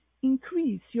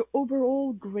 Increase your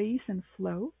overall grace and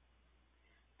flow.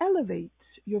 Elevate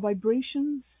your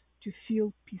vibrations to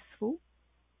feel peaceful.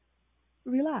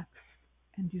 Relax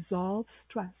and dissolve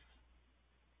stress.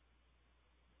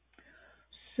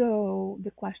 So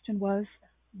the question was,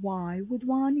 why would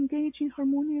one engage in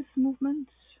harmonious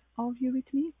movements of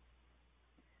eurythmy?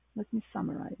 Let me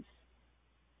summarize.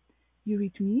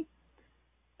 Eurythmy,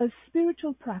 a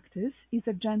spiritual practice, is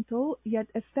a gentle yet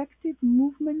effective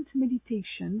movement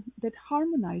meditation that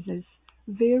harmonizes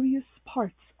various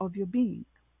parts of your being.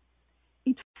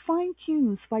 It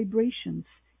fine-tunes vibrations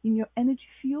in your energy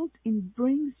field and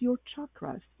brings your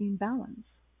chakras in balance.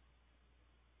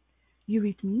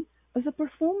 Eurythmy, as a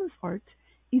performance art,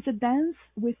 is a dance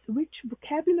with rich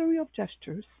vocabulary of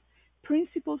gestures,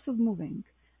 principles of moving,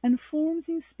 and forms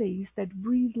in space that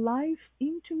breathe life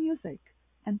into music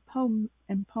and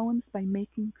poems by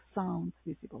making sounds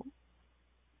visible.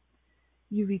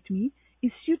 Eurythmy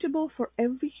is suitable for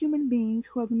every human being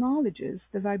who acknowledges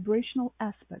the vibrational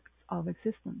aspects of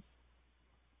existence.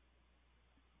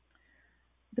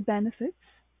 The benefits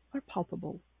are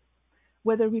palpable.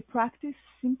 Whether we practice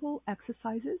simple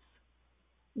exercises,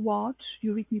 watch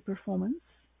eurythmy performance,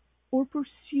 or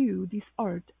pursue this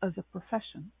art as a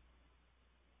profession.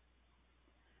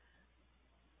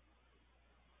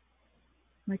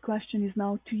 My question is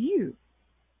now to you.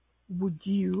 Would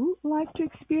you like to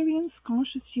experience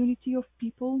conscious unity of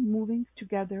people moving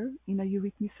together in a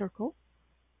eurythmy circle?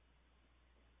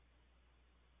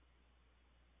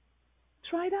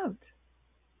 Try it out.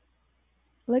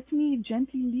 Let me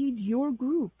gently lead your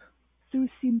group through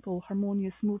simple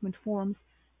harmonious movement forms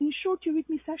in short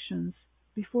eurythmy sessions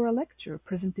before a lecture,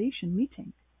 presentation,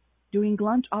 meeting, during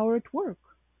lunch hour at work,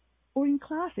 or in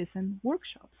classes and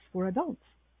workshops for adults.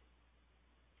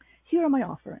 Here are my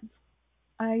offerings.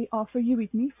 I offer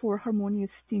eurythmy for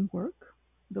harmonious teamwork.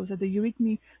 Those are the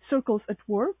eurythmy circles at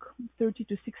work, 30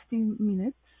 to 60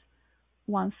 minutes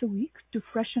once a week to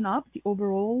freshen up the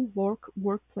overall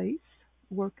workplace,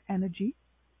 work energy.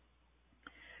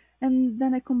 And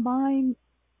then I combine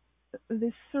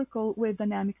this circle with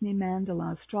dynamic name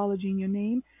mandala, astrology in your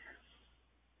name,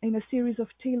 in a series of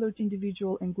tailored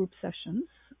individual and group sessions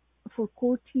for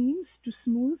core teams to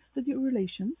smooth the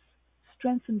relations,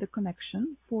 strengthen the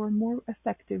connection for more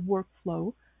effective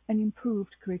workflow, and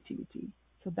improved creativity.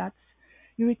 So that's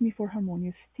Eurythmy for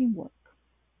Harmonious Teamwork.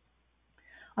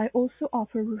 I also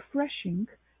offer refreshing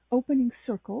opening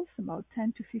circles, about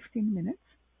 10 to 15 minutes.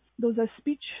 Those are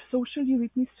speech social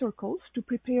eurythmy circles to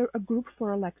prepare a group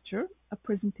for a lecture, a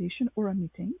presentation, or a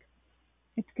meeting.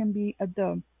 It can be at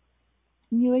the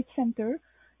New Age Center,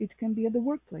 it can be at the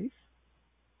workplace.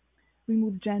 We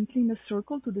move gently in a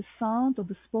circle to the sound of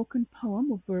the spoken poem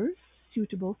or verse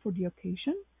suitable for the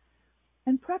occasion,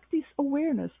 and practice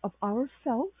awareness of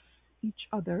ourselves, each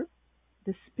other,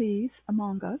 the space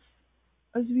among us,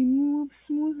 as we move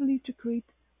smoothly to create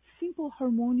simple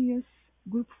harmonious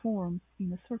group forms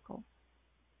in a circle.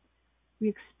 We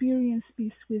experience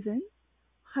peace within,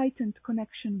 heightened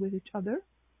connection with each other,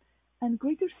 and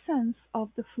greater sense of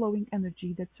the flowing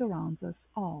energy that surrounds us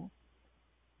all.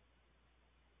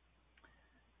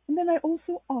 And then I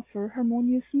also offer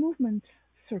harmonious movement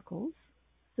circles,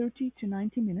 30 to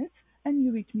 90 minutes, and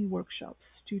eurythmy workshops,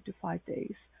 2 to 5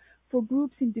 days, for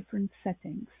groups in different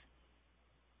settings.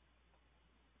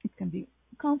 It can be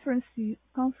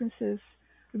conferences,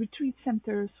 retreat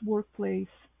centers, workplace,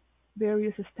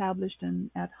 various established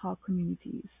and ad hoc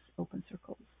communities, open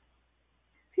circles.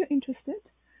 If you're interested,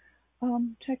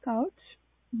 check out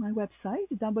my website,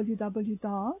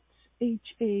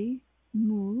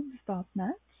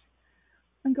 www.hamoves.net,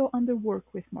 and go under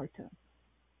Work with Marta,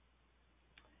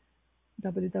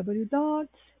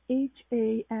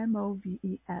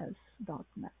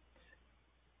 www.hamoves.net.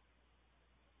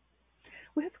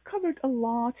 We have covered a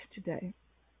lot today,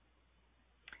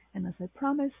 and as I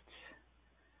promised,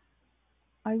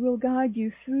 I will guide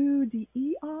you through the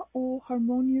ERO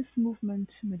Harmonious Movement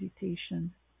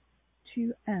meditation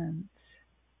to end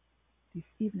this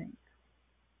evening.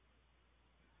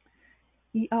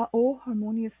 ERO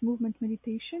Harmonious Movement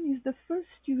meditation is the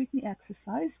first eurythmy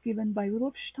exercise given by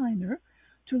Rudolf Steiner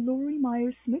to Lori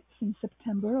Meyer Smith in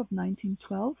September of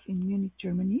 1912 in Munich,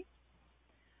 Germany.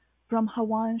 From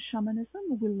Hawaiian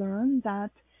shamanism, we learn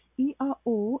that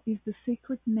ERO is the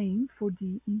sacred name for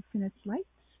the infinite light,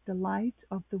 the light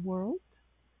of the world.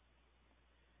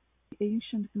 The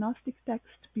ancient Gnostic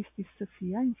text Pistis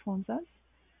Sophia informs us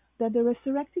that the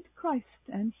resurrected Christ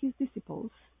and his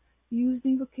disciples used the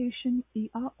invocation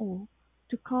ERO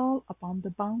to call upon the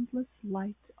boundless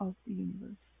light of the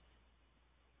universe.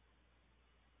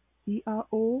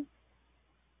 ERO,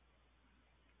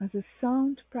 as a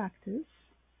sound practice,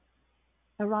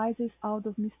 arises out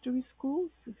of mystery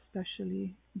schools,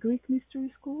 especially Greek mystery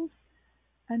schools,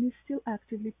 and is still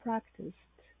actively practiced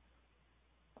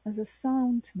as a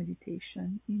sound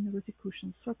meditation in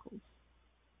Rosicrucian circles.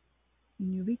 In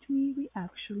eurythmy, we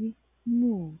actually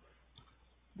move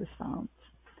the sound.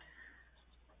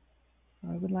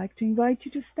 I would like to invite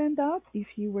you to stand up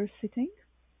if you were sitting.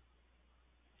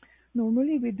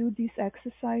 Normally we do this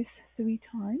exercise 3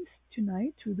 times.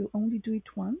 Tonight we will only do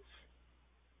it once.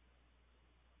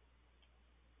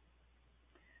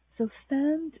 So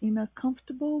stand in a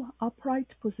comfortable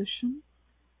upright position,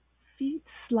 feet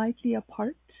slightly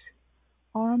apart,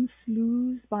 arms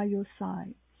loose by your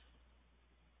sides.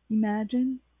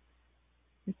 Imagine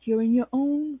that you're in your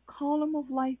own column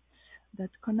of light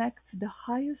that connects the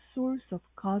highest source of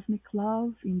cosmic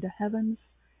love in the heavens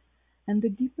and the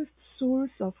deepest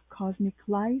source of cosmic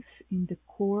life in the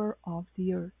core of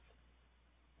the earth.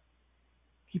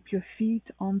 Keep your feet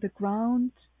on the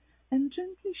ground and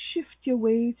gently shift your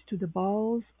weight to the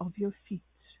balls of your feet.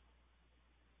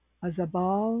 As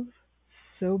above,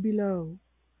 so below.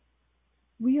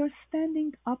 We are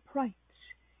standing upright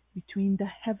between the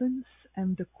heavens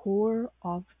and the core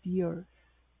of the earth.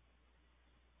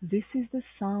 This is the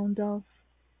sound of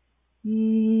E.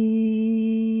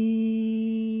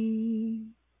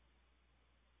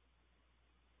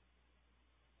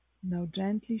 Now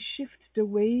gently shift the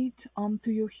weight onto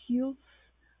your heels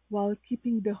while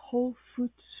keeping the whole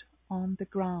foot on the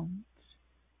ground.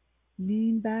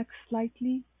 Lean back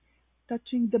slightly,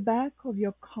 touching the back of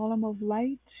your column of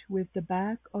light with the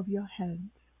back of your head,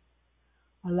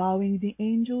 allowing the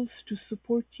angels to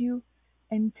support you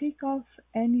and take off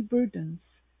any burdens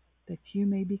that you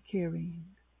may be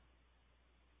carrying.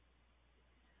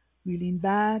 We lean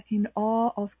back in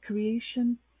awe of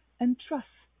creation and trust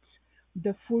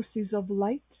the forces of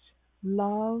light,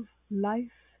 love,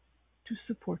 life to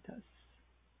support us.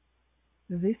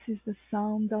 This is the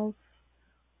sound of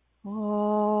Ah.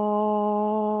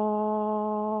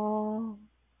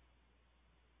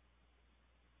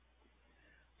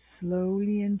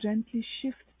 Slowly and gently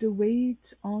shift the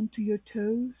weight onto your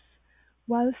toes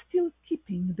while still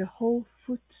keeping the whole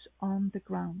foot on the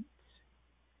ground.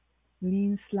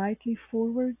 Lean slightly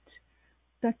forward,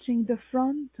 touching the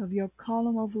front of your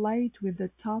column of light with the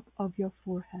top of your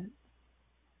forehead.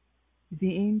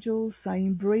 The angels are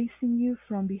embracing you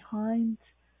from behind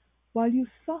while you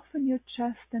soften your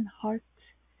chest and heart,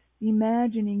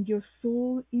 imagining your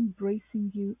soul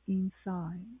embracing you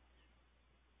inside.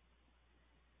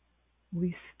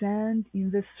 We stand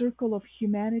in the circle of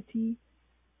humanity,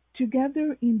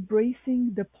 together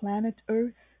embracing the planet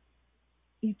Earth,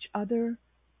 each other,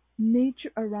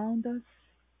 nature around us,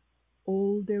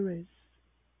 all there is.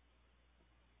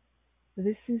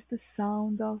 This is the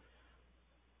sound of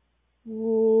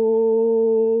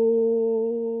Whoa.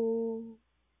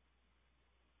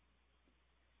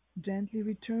 Gently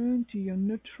return to your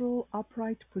neutral,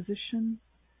 upright position,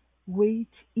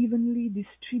 weight evenly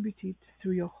distributed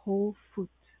through your whole foot.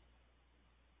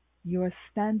 You are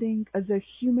standing as a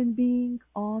human being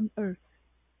on earth,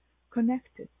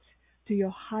 connected to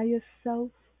your highest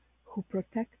self who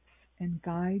protects and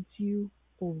guides you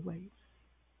always.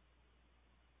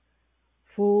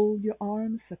 Fold your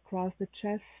arms across the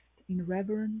chest in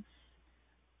reverence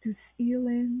to seal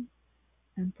in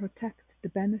and protect the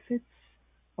benefits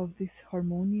of this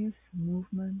harmonious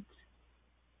movement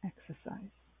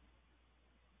exercise.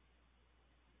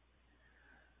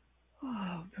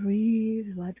 Oh,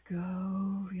 breathe, let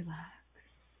go, relax.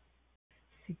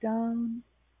 Sit down.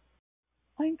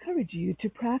 I encourage you to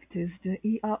practice the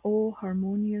EAO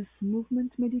Harmonious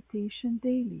Movement Meditation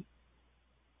daily.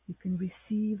 You can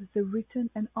receive the written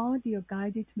and audio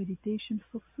guided meditation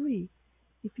for free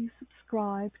if you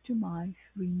subscribe to my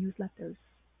free newsletters.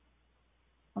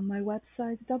 On my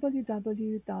website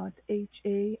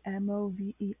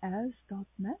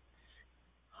www.hamoves.net,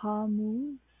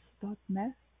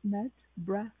 hamoves.net,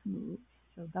 breath moves.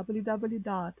 So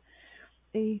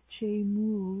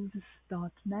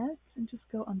www.hamoves.net and just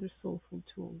go under Soulful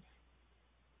Tools.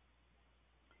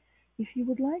 If you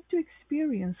would like to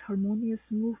experience harmonious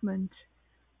movement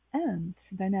and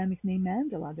dynamic name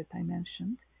mandala that I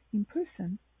mentioned in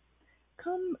person,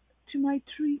 come to my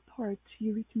three-part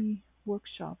Eurythmy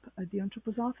workshop at the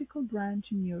Anthroposophical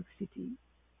branch in New York City.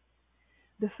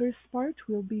 The first part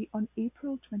will be on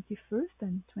April 21st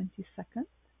and 22nd,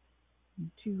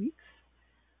 in 2 weeks,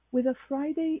 with a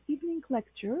Friday evening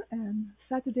lecture and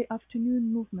Saturday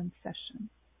afternoon movement session.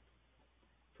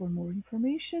 For more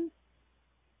information,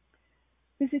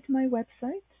 visit my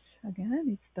website. Again,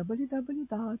 it's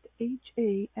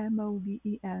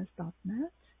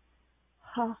www.hamoves.net,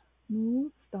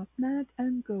 hamoves.net,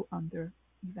 and go under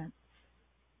events.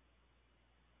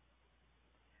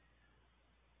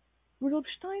 Rudolf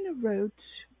Steiner wrote,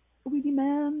 "We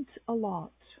demand a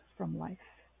lot from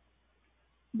life,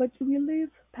 but we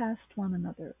live past one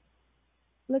another.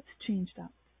 Let's change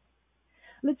that.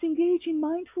 Let's engage in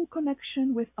mindful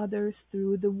connection with others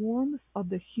through the warmth of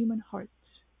the human heart.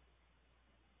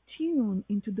 Tune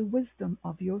into the wisdom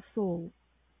of your soul.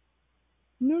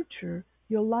 Nurture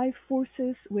your life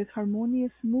forces with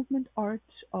harmonious movement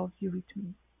art of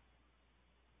Eurythmy.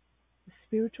 A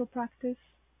spiritual practice,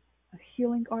 a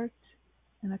healing art,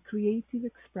 and a creative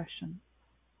expression.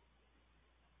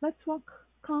 Let's walk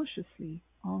consciously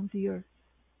on the earth.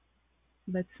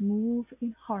 Let's move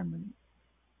in harmony."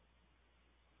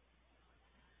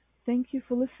 Thank you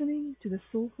for listening to the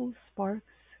Soulful Sparks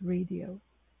Radio.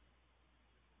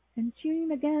 And tune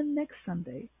in again next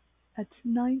Sunday at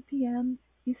 9 p.m.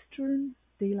 Eastern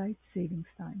Daylight Savings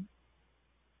Time.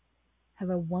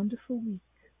 Have a wonderful week.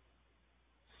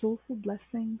 Soulful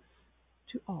blessings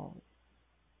to all.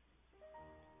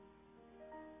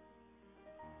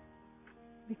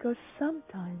 Because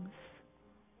sometimes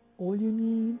all you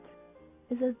need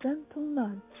is a gentle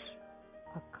nudge,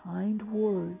 a kind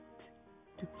word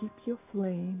to keep your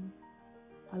flame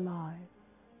alive.